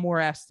couple more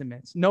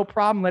estimates. No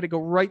problem. Let it go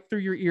right through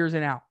your ears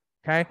and out.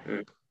 Okay.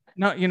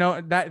 No, you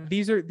know, that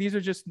these are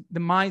just the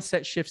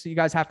mindset shifts that you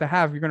guys have to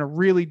have. You're going to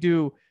really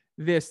do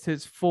this to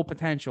its full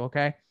potential.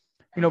 Okay.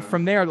 You know,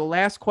 from there, the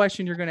last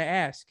question you're going to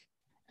ask,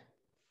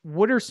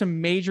 what are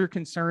some major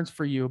concerns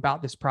for you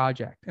about this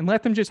project? And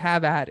let them just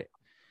have at it.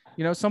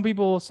 You know, some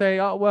people will say,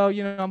 oh, well,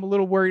 you know, I'm a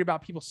little worried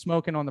about people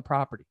smoking on the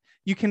property.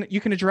 You can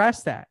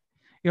address that.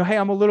 You know, hey,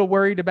 I'm a little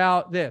worried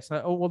about this.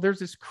 Oh, well, there's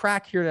this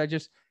crack here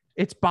that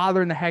it's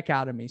bothering the heck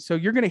out of me. So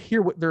you're going to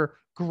hear what their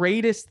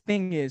greatest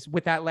thing is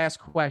with that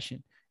last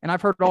question. And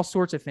I've heard all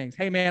sorts of things.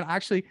 Hey, man,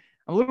 actually,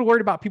 I'm a little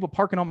worried about people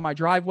parking on my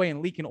driveway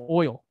and leaking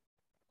oil.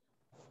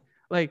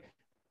 Like,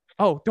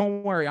 oh,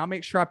 don't worry. I'll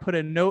make sure I put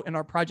a note in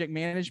our project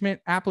management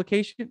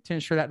application to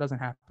ensure that doesn't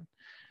happen.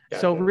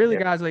 Gotcha. So really,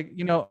 guys, like,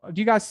 you know, do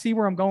you guys see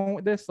where I'm going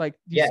with this? Like,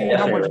 do you see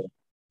how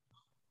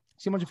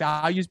much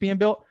value is being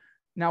built?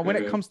 Now, when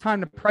it comes time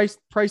to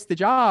price the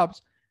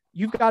jobs,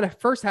 you've got to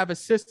first have a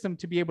system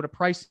to be able to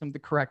price them the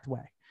correct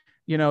way.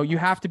 You know, you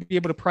have to be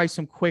able to price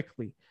them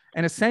quickly.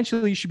 And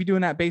essentially, you should be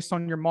doing that based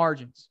on your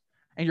margins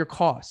and your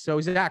costs.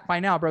 So Zach, by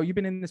now, bro, you've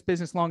been in this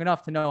business long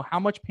enough to know how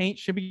much paint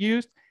should be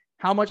used,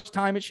 how much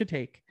time it should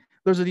take.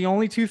 Those are the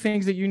only 2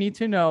 things that you need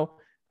to know.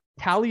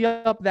 Tally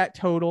up that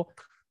total,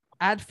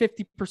 add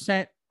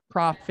 50%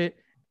 profit,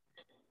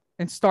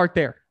 and start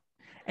there.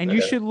 And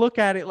you should look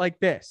at it like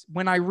this.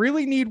 When I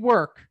really need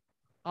work,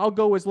 I'll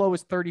go as low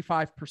as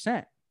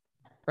 35%,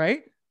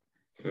 right?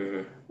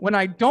 When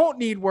I don't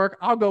need work,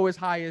 I'll go as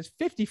high as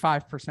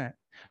 55%.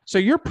 So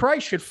your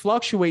price should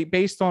fluctuate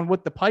based on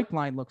what the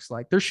pipeline looks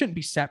like. There shouldn't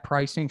be set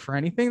pricing for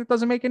anything. That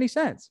doesn't make any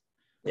sense.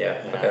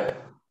 Yeah. Okay.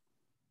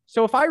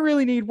 So if I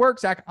really need work,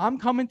 Zach, I'm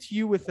coming to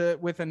you with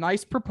a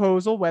nice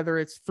proposal, whether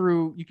it's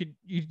through,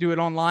 you do it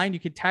online, you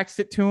could text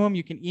it to them,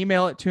 you can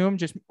email it to them,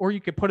 or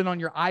you could put it on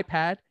your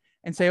iPad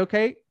and say,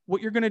 okay,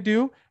 what you're going to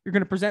do, you're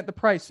going to present the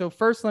price. So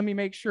first, let me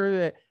make sure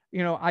that,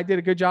 you know, I did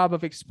a good job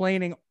of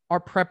explaining our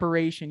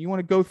preparation. You want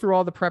to go through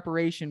all the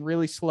preparation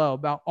really slow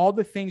about all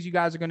the things you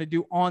guys are going to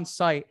do on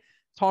site.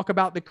 Talk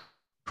about the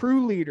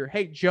crew leader.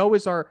 Hey, Joe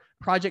is our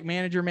project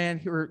manager,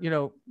 man, or, you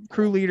know,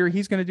 crew leader.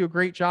 He's going to do a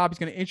great job. He's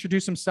going to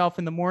introduce himself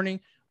in the morning.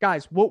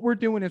 Guys, what we're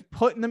doing is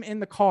putting them in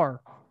the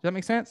car. Does that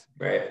make sense?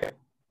 Right.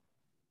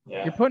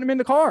 Yeah. You're putting them in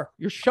the car.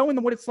 You're showing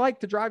them what it's like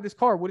to drive this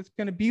car, what it's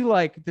going to be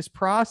like, this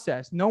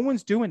process. No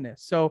one's doing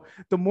this. So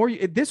the more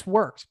this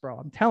works, bro,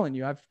 I'm telling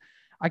you,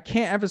 I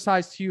can't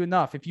emphasize to you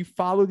enough. If you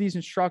follow these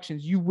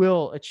instructions, you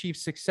will achieve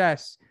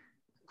success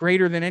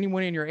greater than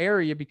anyone in your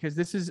area, because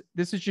this is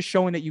just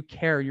showing that you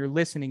care, you're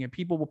listening, and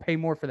people will pay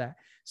more for that.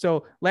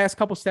 So last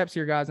couple steps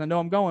here, guys. I know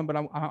I'm going, but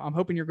I'm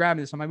hoping you're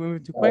grabbing this. Am I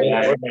moving too quick?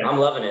 Yeah, I'm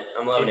loving it.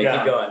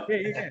 Keep going.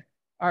 Yeah.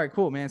 All right,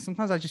 cool, man.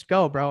 Sometimes I just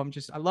go, bro. I'm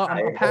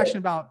passionate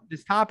about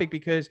this topic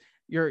because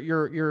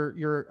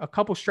you're a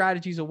couple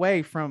strategies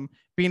away from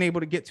being able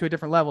to get to a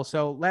different level.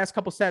 So last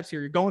couple steps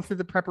here, you're going through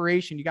the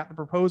preparation. You got the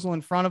proposal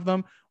in front of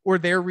them, or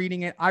they're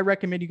reading it. I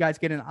recommend you guys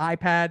get an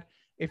iPad.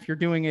 If you're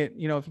doing it,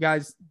 you know, if you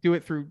guys do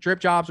it through Drip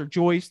Jobs or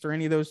Joist or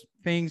any of those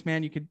things,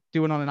 man, you could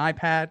do it on an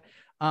iPad,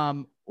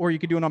 or you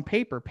could do it on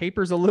paper.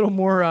 Paper's a little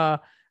more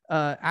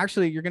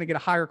actually you're going to get a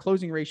higher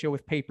closing ratio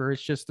with paper.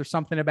 It's just, there's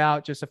something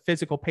about just a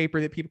physical paper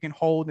that people can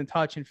hold and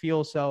touch and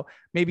feel. So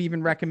maybe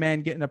even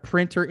recommend getting a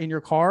printer in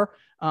your car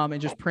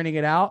and just printing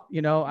it out,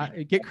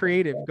 get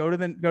creative, go to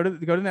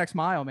the next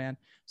mile, man.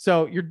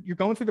 So you're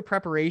going through the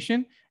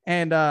preparation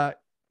and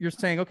you're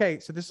saying, okay,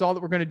 so this is all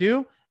that we're going to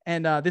do.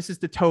 And this is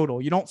the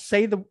total. You don't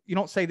say this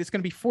is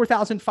going to be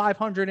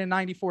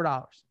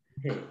 $4,594.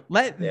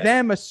 Let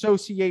them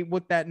associate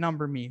what that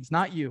number means,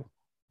 not you.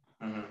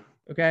 Mm-hmm.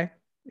 Okay.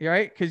 You're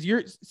right. Cause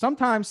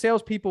sometimes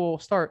salespeople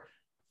start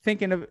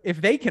thinking of if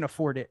they can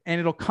afford it and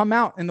it'll come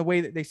out in the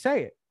way that they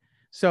say it.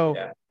 So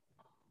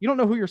you don't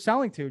know who you're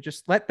selling to.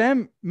 Just let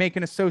them make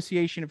an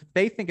association. If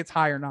they think it's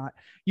high or not,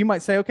 you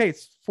might say, okay,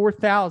 it's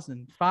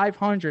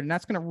 4,500. And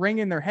that's going to ring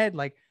in their head.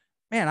 Like,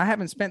 man, I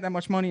haven't spent that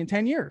much money in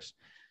 10 years.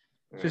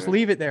 Just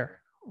leave it there.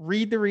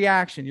 Read the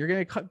reaction. You're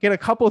going to get a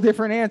couple of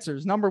different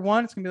answers. Number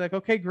one, it's going to be like,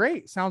 okay,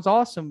 great. Sounds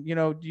awesome.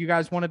 Do you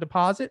guys want a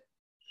deposit?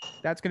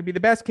 That's going to be the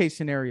best case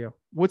scenario.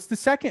 What's the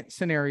second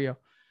scenario?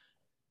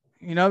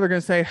 They're going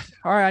to say,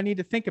 all right, I need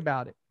to think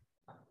about it.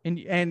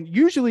 And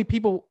usually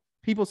people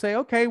say,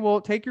 okay,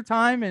 well, take your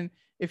time. And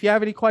if you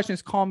have any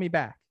questions, call me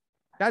back.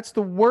 That's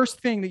the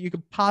worst thing that you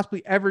could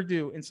possibly ever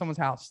do in someone's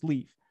house.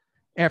 Leave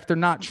after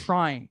not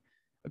trying.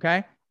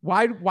 Okay.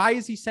 Why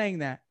is he saying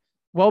that?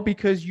 Well,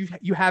 because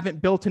you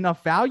haven't built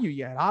enough value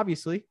yet.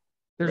 Obviously,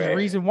 there's a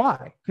reason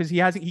why, because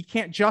he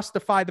can't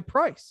justify the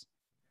price.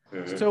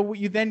 Mm-hmm. So what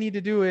you then need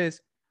to do is,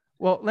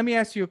 well, let me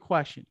ask you a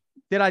question.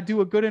 Did I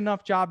do a good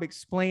enough job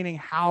explaining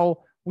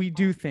how we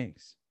do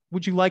things?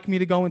 Would you like me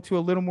to go into a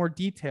little more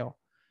detail?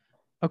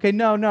 Okay,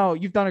 no,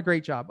 you've done a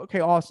great job. Okay,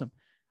 awesome.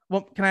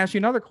 Well, can I ask you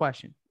another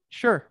question?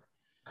 Sure.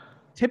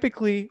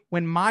 Typically,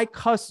 when my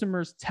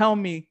customers tell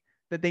me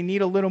that they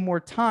need a little more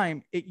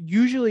time, it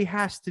usually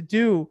has to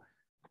do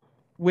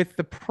with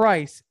the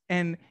price,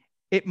 and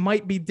it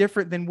might be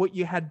different than what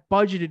you had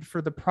budgeted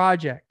for the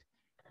project.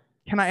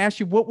 Can I ask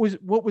you what was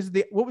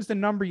the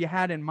number you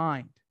had in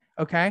mind?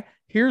 Okay.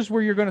 Here's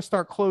where you're going to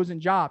start closing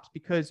jobs,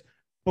 because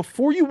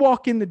before you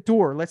walk in the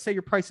door, let's say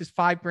your price is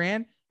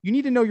 $5,000. You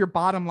need to know your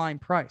bottom line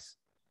price.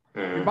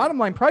 Your bottom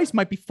line price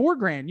might be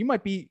 $4,000. You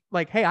might be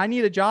like, hey, I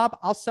need a job.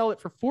 I'll sell it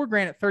for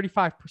 $4,000 at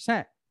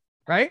 35%.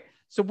 Right.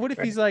 So what if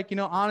he's like,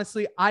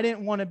 honestly, I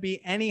didn't want to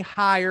be any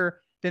higher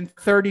than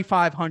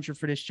 3,500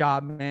 for this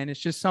job, man. It's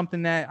just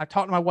something that I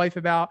talked to my wife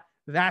about.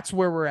 That's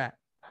where we're at.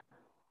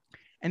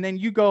 And then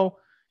you go,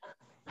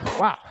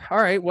 wow. All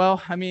right.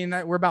 Well, I mean,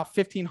 we're about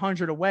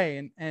 1,500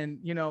 away. And,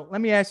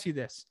 let me ask you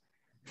this,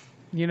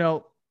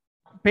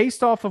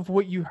 based off of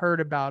what you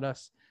heard about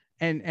us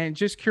and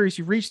just curious,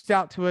 you reached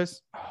out to us.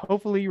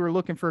 Hopefully you were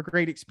looking for a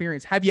great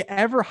experience. Have you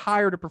ever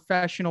hired a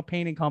professional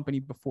painting company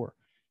before?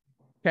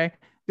 Okay.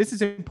 This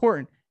is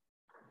important.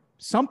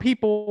 Some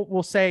people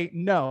will say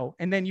no.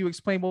 And then you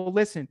explain, well,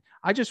 listen,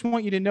 I just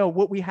want you to know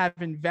what we have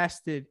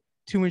invested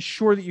to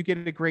ensure that you get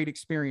a great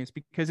experience,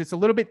 because it's a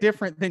little bit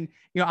different than,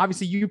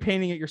 obviously you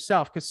painting it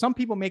yourself. Because some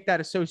people make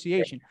that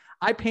association.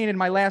 I painted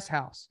my last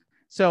house,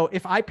 so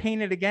if I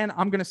paint it again,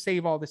 I'm going to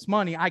save all this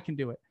money. I can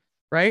do it.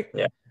 Right.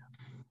 Yeah.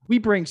 We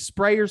bring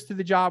sprayers to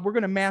the job. We're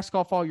going to mask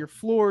off all your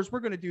floors. We're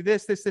going to do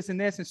this,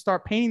 and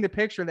start painting the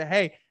picture that,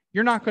 hey,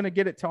 you're not going to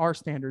get it to our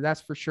standard.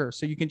 That's for sure.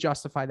 So you can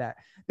justify that.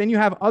 Then you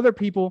have other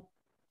people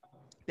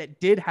that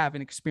did have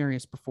an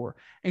experience before,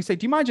 and you say,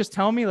 do you mind just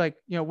telling me, like,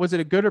 was it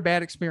a good or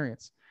bad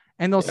experience?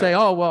 And they'll say,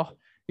 oh, well,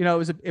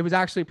 it was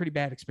actually a pretty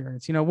bad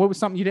experience. What was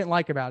something you didn't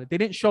like about it? They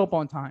didn't show up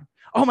on time.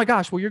 Oh my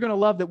gosh. Well, you're going to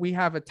love that we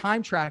have a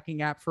time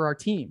tracking app for our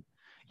team,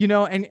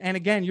 and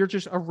again, you're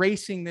just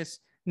erasing this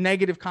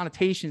negative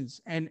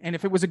connotations. And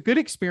if it was a good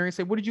experience,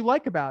 say, what did you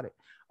like about it?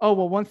 Oh,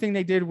 well, one thing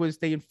they did was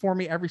they informed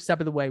me every step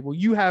of the way. Well,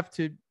 you have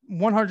to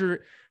 100%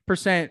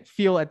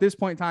 feel at this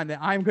point in time that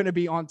I'm going to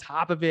be on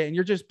top of it. And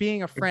you're just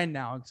being a friend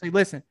now and say,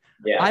 listen,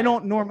 I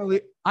don't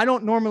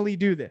normally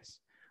do this,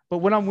 but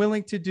what I'm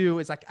willing to do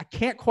is, like, I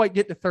can't quite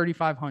get to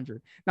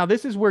 3,500. Now,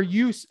 this is where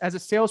you as a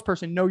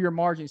salesperson know your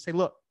margin. You say,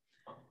 look,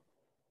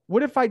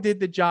 what if I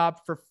did the job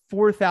for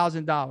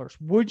 $4,000?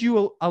 Would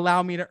you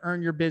allow me to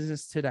earn your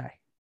business today?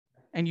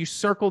 And you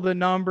circle the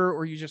number,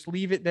 or you just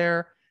leave it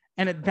there.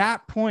 And at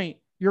that point,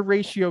 your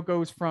ratio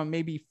goes from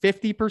maybe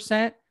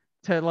 50%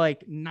 to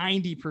like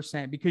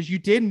 90%, because you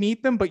did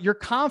meet them, but you're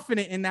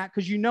confident in that,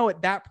 because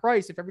at that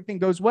price, if everything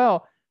goes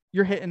well,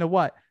 you're hitting a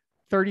what?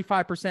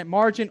 35%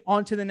 margin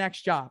onto the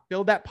next job.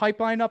 Build that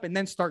pipeline up and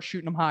then start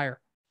shooting them higher.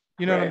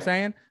 You know what I'm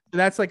saying? So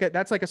that's like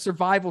a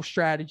survival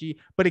strategy.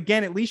 But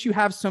again, at least you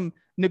have some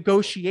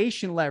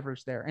negotiation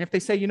leverage there. And if they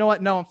say, you know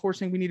what? No,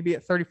 unfortunately, we need to be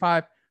at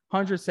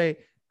 3,500. Say,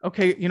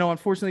 okay,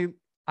 unfortunately,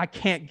 I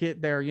can't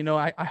get there.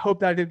 I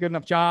hope that I did a good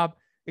enough job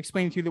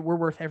explaining to you that we're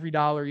worth every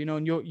dollar,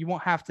 and you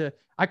won't have to,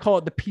 I call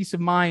it the peace of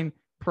mind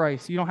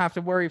price. You don't have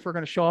to worry if we're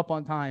going to show up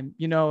on time,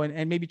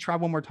 and maybe try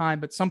one more time.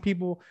 But some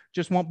people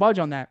just won't budge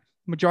on that.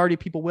 Majority of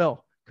people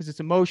will, because it's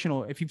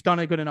emotional if you've done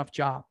a good enough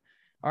job.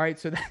 All right.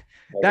 So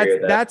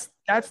that's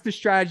the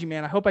strategy,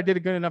 man. I hope I did a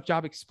good enough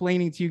job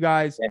explaining to you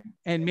guys,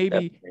 and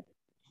maybe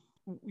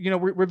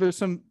were there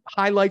some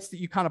highlights that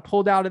you kind of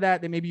pulled out of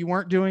that maybe you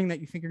weren't doing that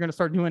you think you're going to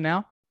start doing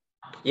now?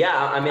 Yeah,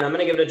 I mean, I'm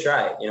going to give it a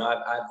try.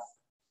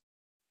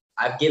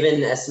 I've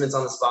given estimates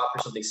on the spot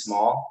for something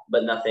small,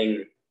 but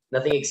nothing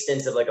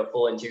extensive like a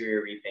full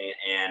interior repaint.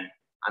 And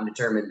I'm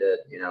determined to,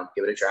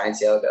 give it a try and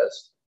see how it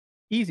goes.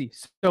 Easy.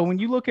 So when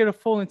you look at a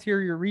full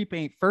interior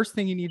repaint, first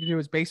thing you need to do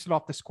is base it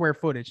off the square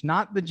footage,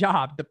 not the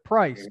job, the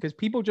price, because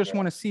people just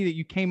want to see that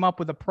you came up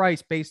with a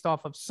price based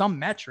off of some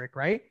metric,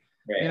 right?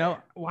 Right.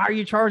 Why are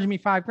you charging me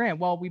 $5,000?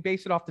 Well, we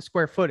base it off the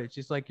square footage.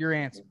 It's like your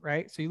answer,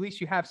 right? So at least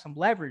you have some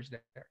leverage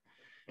there.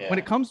 Yeah. When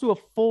it comes to a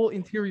full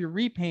interior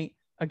repaint,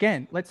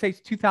 again, let's say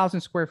it's 2,000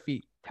 square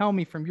feet. Tell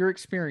me from your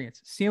experience,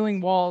 ceiling,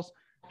 walls,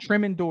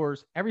 trim and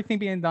doors, everything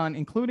being done,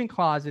 including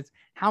closets,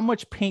 how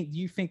much paint do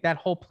you think that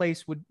whole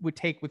place would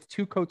take with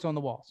 2 coats on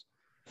the walls?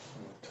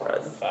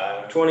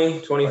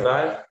 20,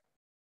 25.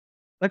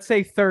 Let's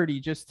say 30,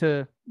 just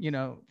to,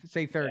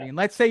 say 30. Yeah. And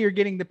let's say you're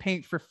getting the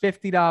paint for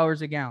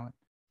 $50 a gallon.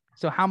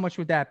 So how much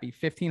would that be?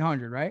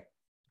 $1,500, right?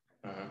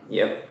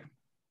 Yep.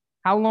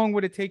 How long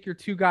would it take your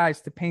 2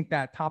 guys to paint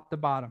that top to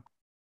bottom?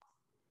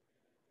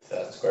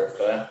 7 square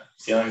foot.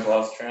 Ceilings,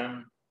 walls,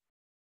 trim.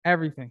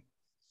 Everything.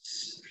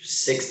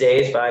 6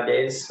 days, 5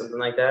 days, something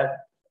like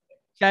that.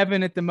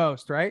 7 at the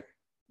most, right?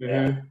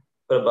 Mm-hmm.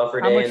 Put a buffer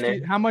day in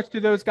there. How much do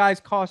those guys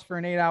cost for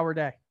an 8-hour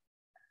day?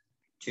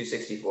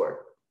 $264.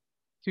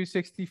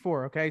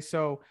 Okay.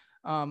 So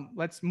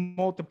let's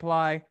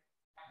multiply.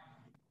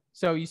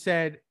 So you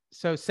said,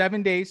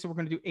 7 days. So we're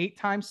going to do 8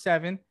 times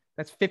 7.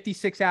 That's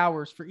 56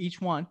 hours for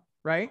each one,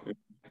 right?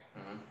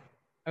 Mm-hmm.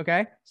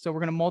 Okay. So we're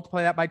going to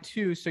multiply that by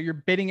 2. So you're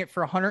bidding it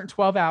for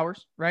 112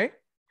 hours, right?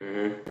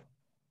 Mm-hmm.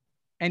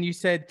 And you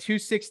said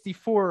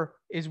 264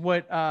 is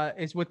what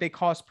they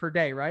cost per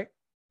day, right?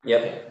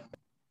 Yep.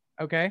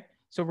 Okay.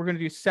 So we're going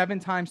to do 7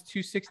 times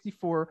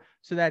 264.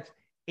 So that's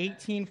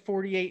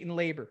 1848 in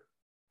labor.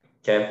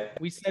 Okay.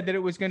 We said that it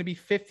was going to be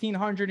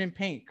 1,500 in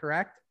paint,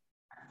 correct?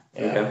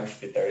 Yeah.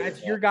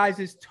 That's your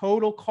guys'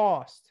 total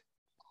cost.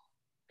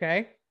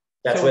 Okay.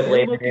 That's with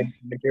labor and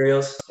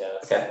materials. Yeah.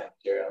 Okay.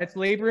 That's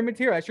labor and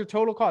material. That's your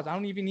total cost. I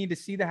don't even need to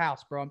see the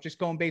house, bro. I'm just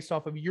going based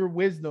off of your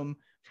wisdom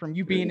from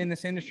you being in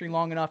this industry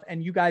long enough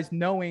and you guys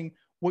knowing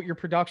what your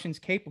production's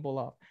capable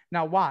of.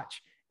 Now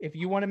watch, if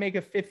you want to make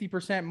a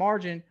 50%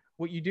 margin,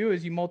 what you do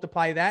is you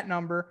multiply that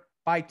number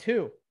by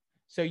 2.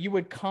 So you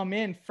would come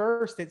in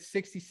first at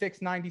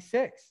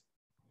 66.96,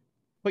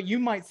 but you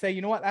might say,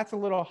 you know what, that's a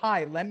little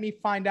high. Let me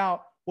find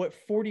out what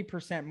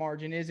 40%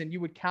 margin is. And you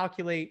would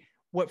calculate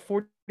what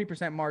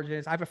 40% margin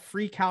is. I have a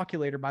free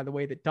calculator, by the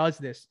way, that does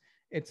this.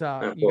 It's you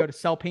go to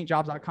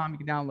sellpaintjobs.com, you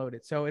can download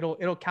it. So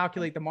it'll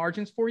calculate the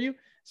margins for you.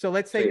 So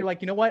let's say you're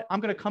like, you know what, I'm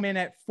going to come in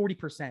at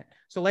 40%.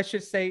 So let's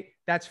just say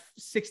that's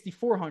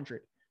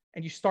 6,400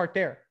 and you start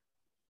there.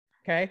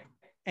 Okay.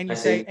 And you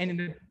say,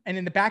 and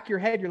in the back of your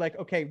head, you're like,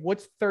 okay,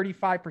 what's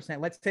 35%?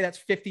 Let's say that's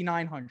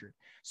 5,900.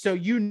 So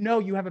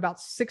you have about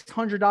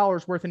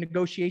 $600 worth of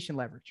negotiation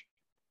leverage.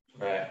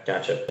 Right.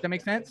 Gotcha. Does that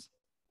make sense?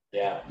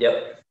 Yeah.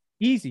 Yep.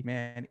 Easy,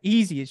 man.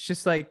 Easy. It's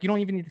just like, you don't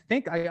even need to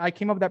think. I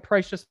came up with that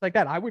price just like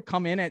that. I would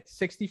come in at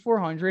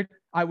 6,400.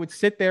 I would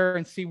sit there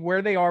and see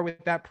where they are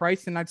with that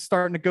price. And I'd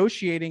start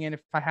negotiating. And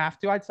if I have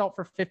to, I'd sell it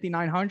for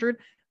 5,900,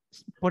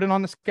 put it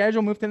on the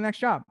schedule, move to the next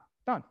job.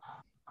 Done.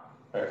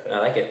 Perfect. I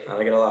like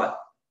it a lot.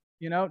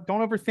 Don't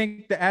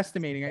overthink the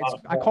estimating.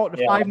 I call it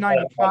the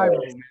 595.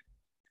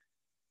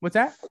 What's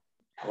that?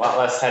 A lot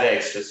less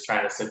headaches just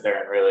trying to sit there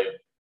and really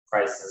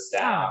price this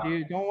down.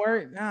 Dude, don't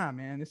worry. Nah,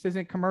 man, this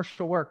isn't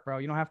commercial work, bro.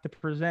 You don't have to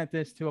present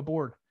this to a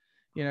board.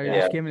 You're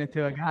just giving it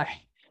to a guy.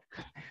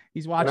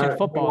 He's watching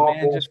football,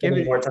 man. Just give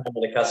it more time to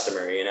the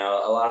customer.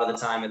 A lot of the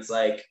time it's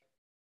like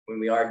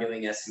when we are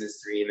doing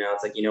estimates through email,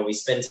 it's like, we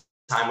spend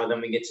time with them,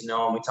 we get to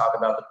know them, we talk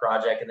about the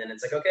project, and then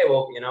it's like, okay,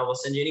 well, we'll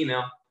send you an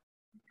email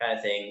kind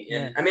of thing.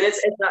 And I mean,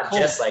 it's not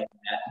just like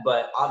that,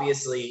 but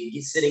obviously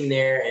he's sitting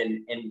there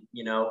and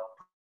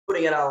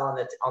putting it all on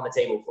the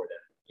table for them.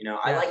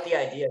 I like the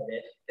idea of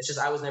it. It's just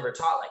I was never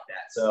taught like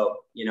that. So,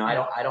 I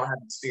don't have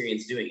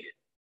experience doing it.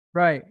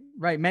 Right.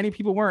 Many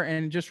people weren't.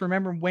 And just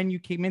remember when you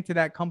came into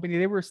that company,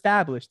 they were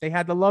established. They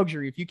had the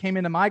luxury. If you came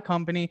into my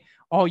company,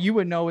 all you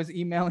would know is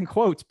emailing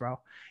quotes, bro.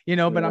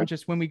 But I'm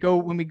just, when we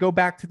go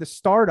back to the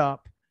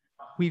startup,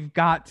 we've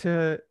got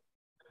to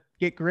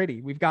get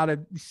gritty. We've got to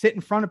sit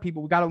in front of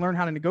people. We've got to learn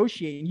how to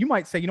negotiate. And you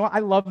might say, I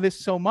love this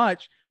so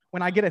much.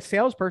 When I get a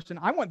salesperson,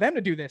 I want them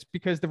to do this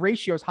because the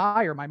ratio is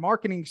higher. My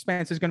marketing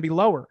expense is going to be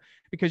lower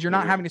because you're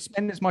not having to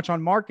spend as much on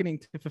marketing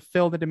to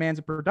fulfill the demands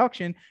of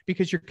production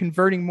because you're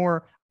converting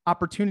more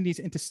opportunities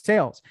into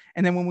sales.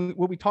 And then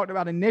what we talked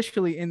about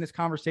initially in this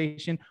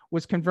conversation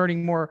was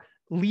converting more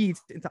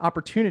leads into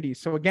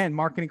opportunities. So again,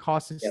 marketing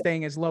costs is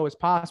staying as low as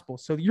possible.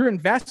 So your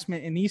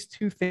investment in these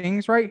 2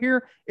 things right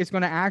here is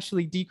going to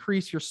actually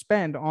decrease your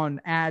spend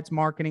on ads,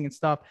 marketing, and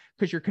stuff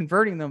because you're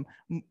converting them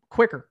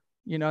quicker.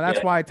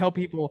 That's why I tell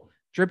people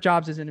Drip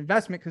Jobs is an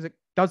investment because it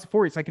does it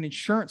for you. It's like an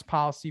insurance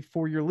policy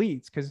for your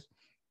leads because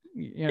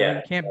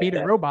you can't beat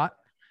a robot.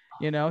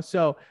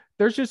 So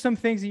there's just some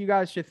things that you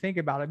guys should think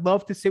about. I'd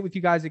love to sit with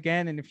you guys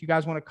again. And if you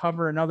guys want to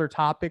cover another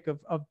topic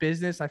of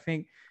business, I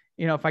think,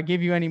 if I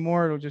give you any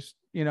more, it'll just,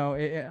 I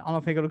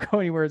don't think it'll go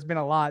anywhere. It's been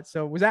a lot.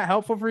 So was that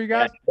helpful for you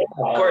guys? Yeah,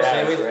 of course,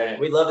 man.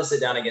 We'd love to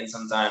sit down again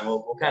sometime.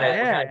 We'll kind of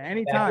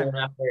anytime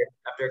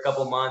after a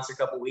couple months or a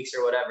couple weeks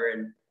or whatever.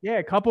 And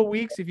a couple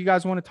weeks if you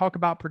guys want to talk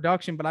about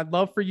production. But I'd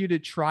love for you to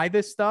try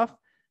this stuff,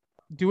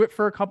 do it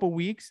for a couple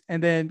weeks,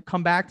 and then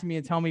come back to me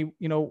and tell me,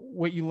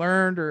 what you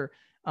learned or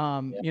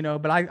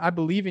but I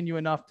believe in you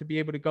enough to be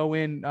able to go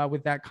in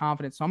with that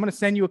confidence. So I'm going to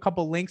send you a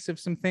couple links of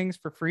some things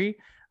for free.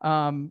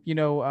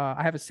 I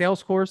have a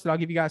sales course that I'll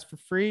give you guys for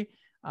free.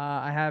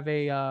 I have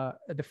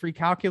the free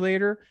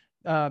calculator.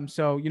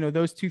 So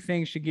those two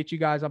things should get you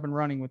guys up and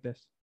running with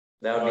this.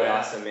 That would be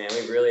awesome, man.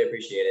 We really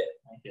appreciate it.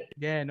 Thank you.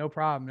 Yeah, no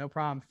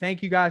problem.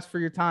 Thank you guys for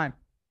your time.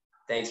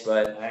 Thanks,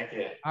 bud. Thank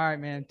you. All right,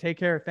 man. Take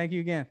care. Thank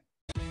you again.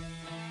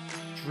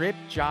 Drip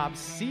Jobs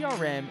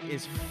CRM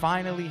is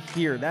finally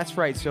here. That's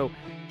right. So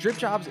Drip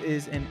Jobs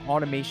is an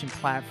automation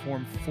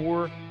platform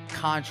for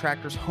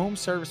contractors, home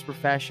service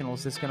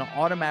professionals that's going to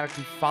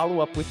automatically follow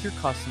up with your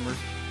customers.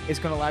 It's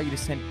going to allow you to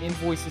send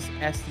invoices,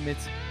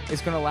 estimates.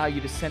 It's going to allow you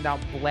to send out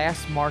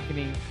blast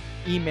marketing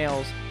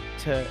emails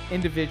to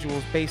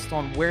individuals based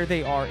on where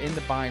they are in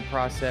the buying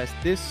process.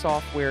 This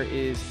software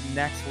is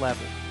next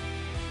level.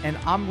 And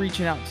I'm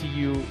reaching out to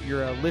you.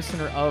 You're a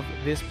listener of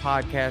this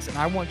podcast, and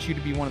I want you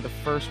to be one of the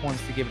first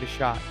ones to give it a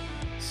shot.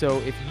 So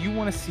if you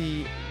want to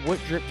see what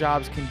Drip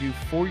Jobs can do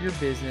for your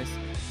business,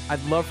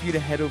 I'd love for you to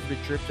head over to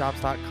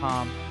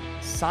dripjobs.com,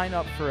 sign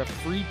up for a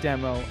free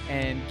demo,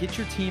 and get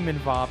your team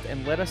involved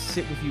and let us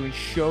sit with you and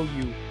show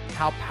you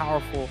how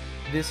powerful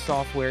this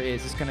software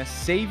is. It's going to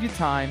save you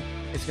time,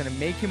 it's going to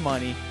make you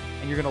money,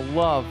 and you're going to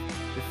love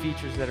the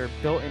features that are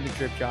built into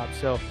Drip Jobs.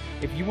 So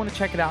if you want to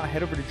check it out,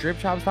 head over to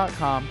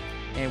dripjobs.com.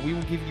 And we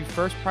will give you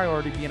first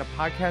priority being a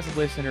podcast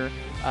listener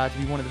to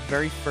be one of the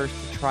very first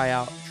to try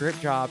out Drip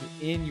Jobs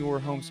in your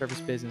home service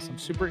business. I'm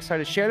super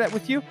excited to share that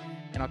with you,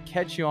 and I'll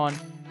catch you on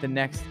the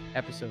next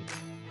episode.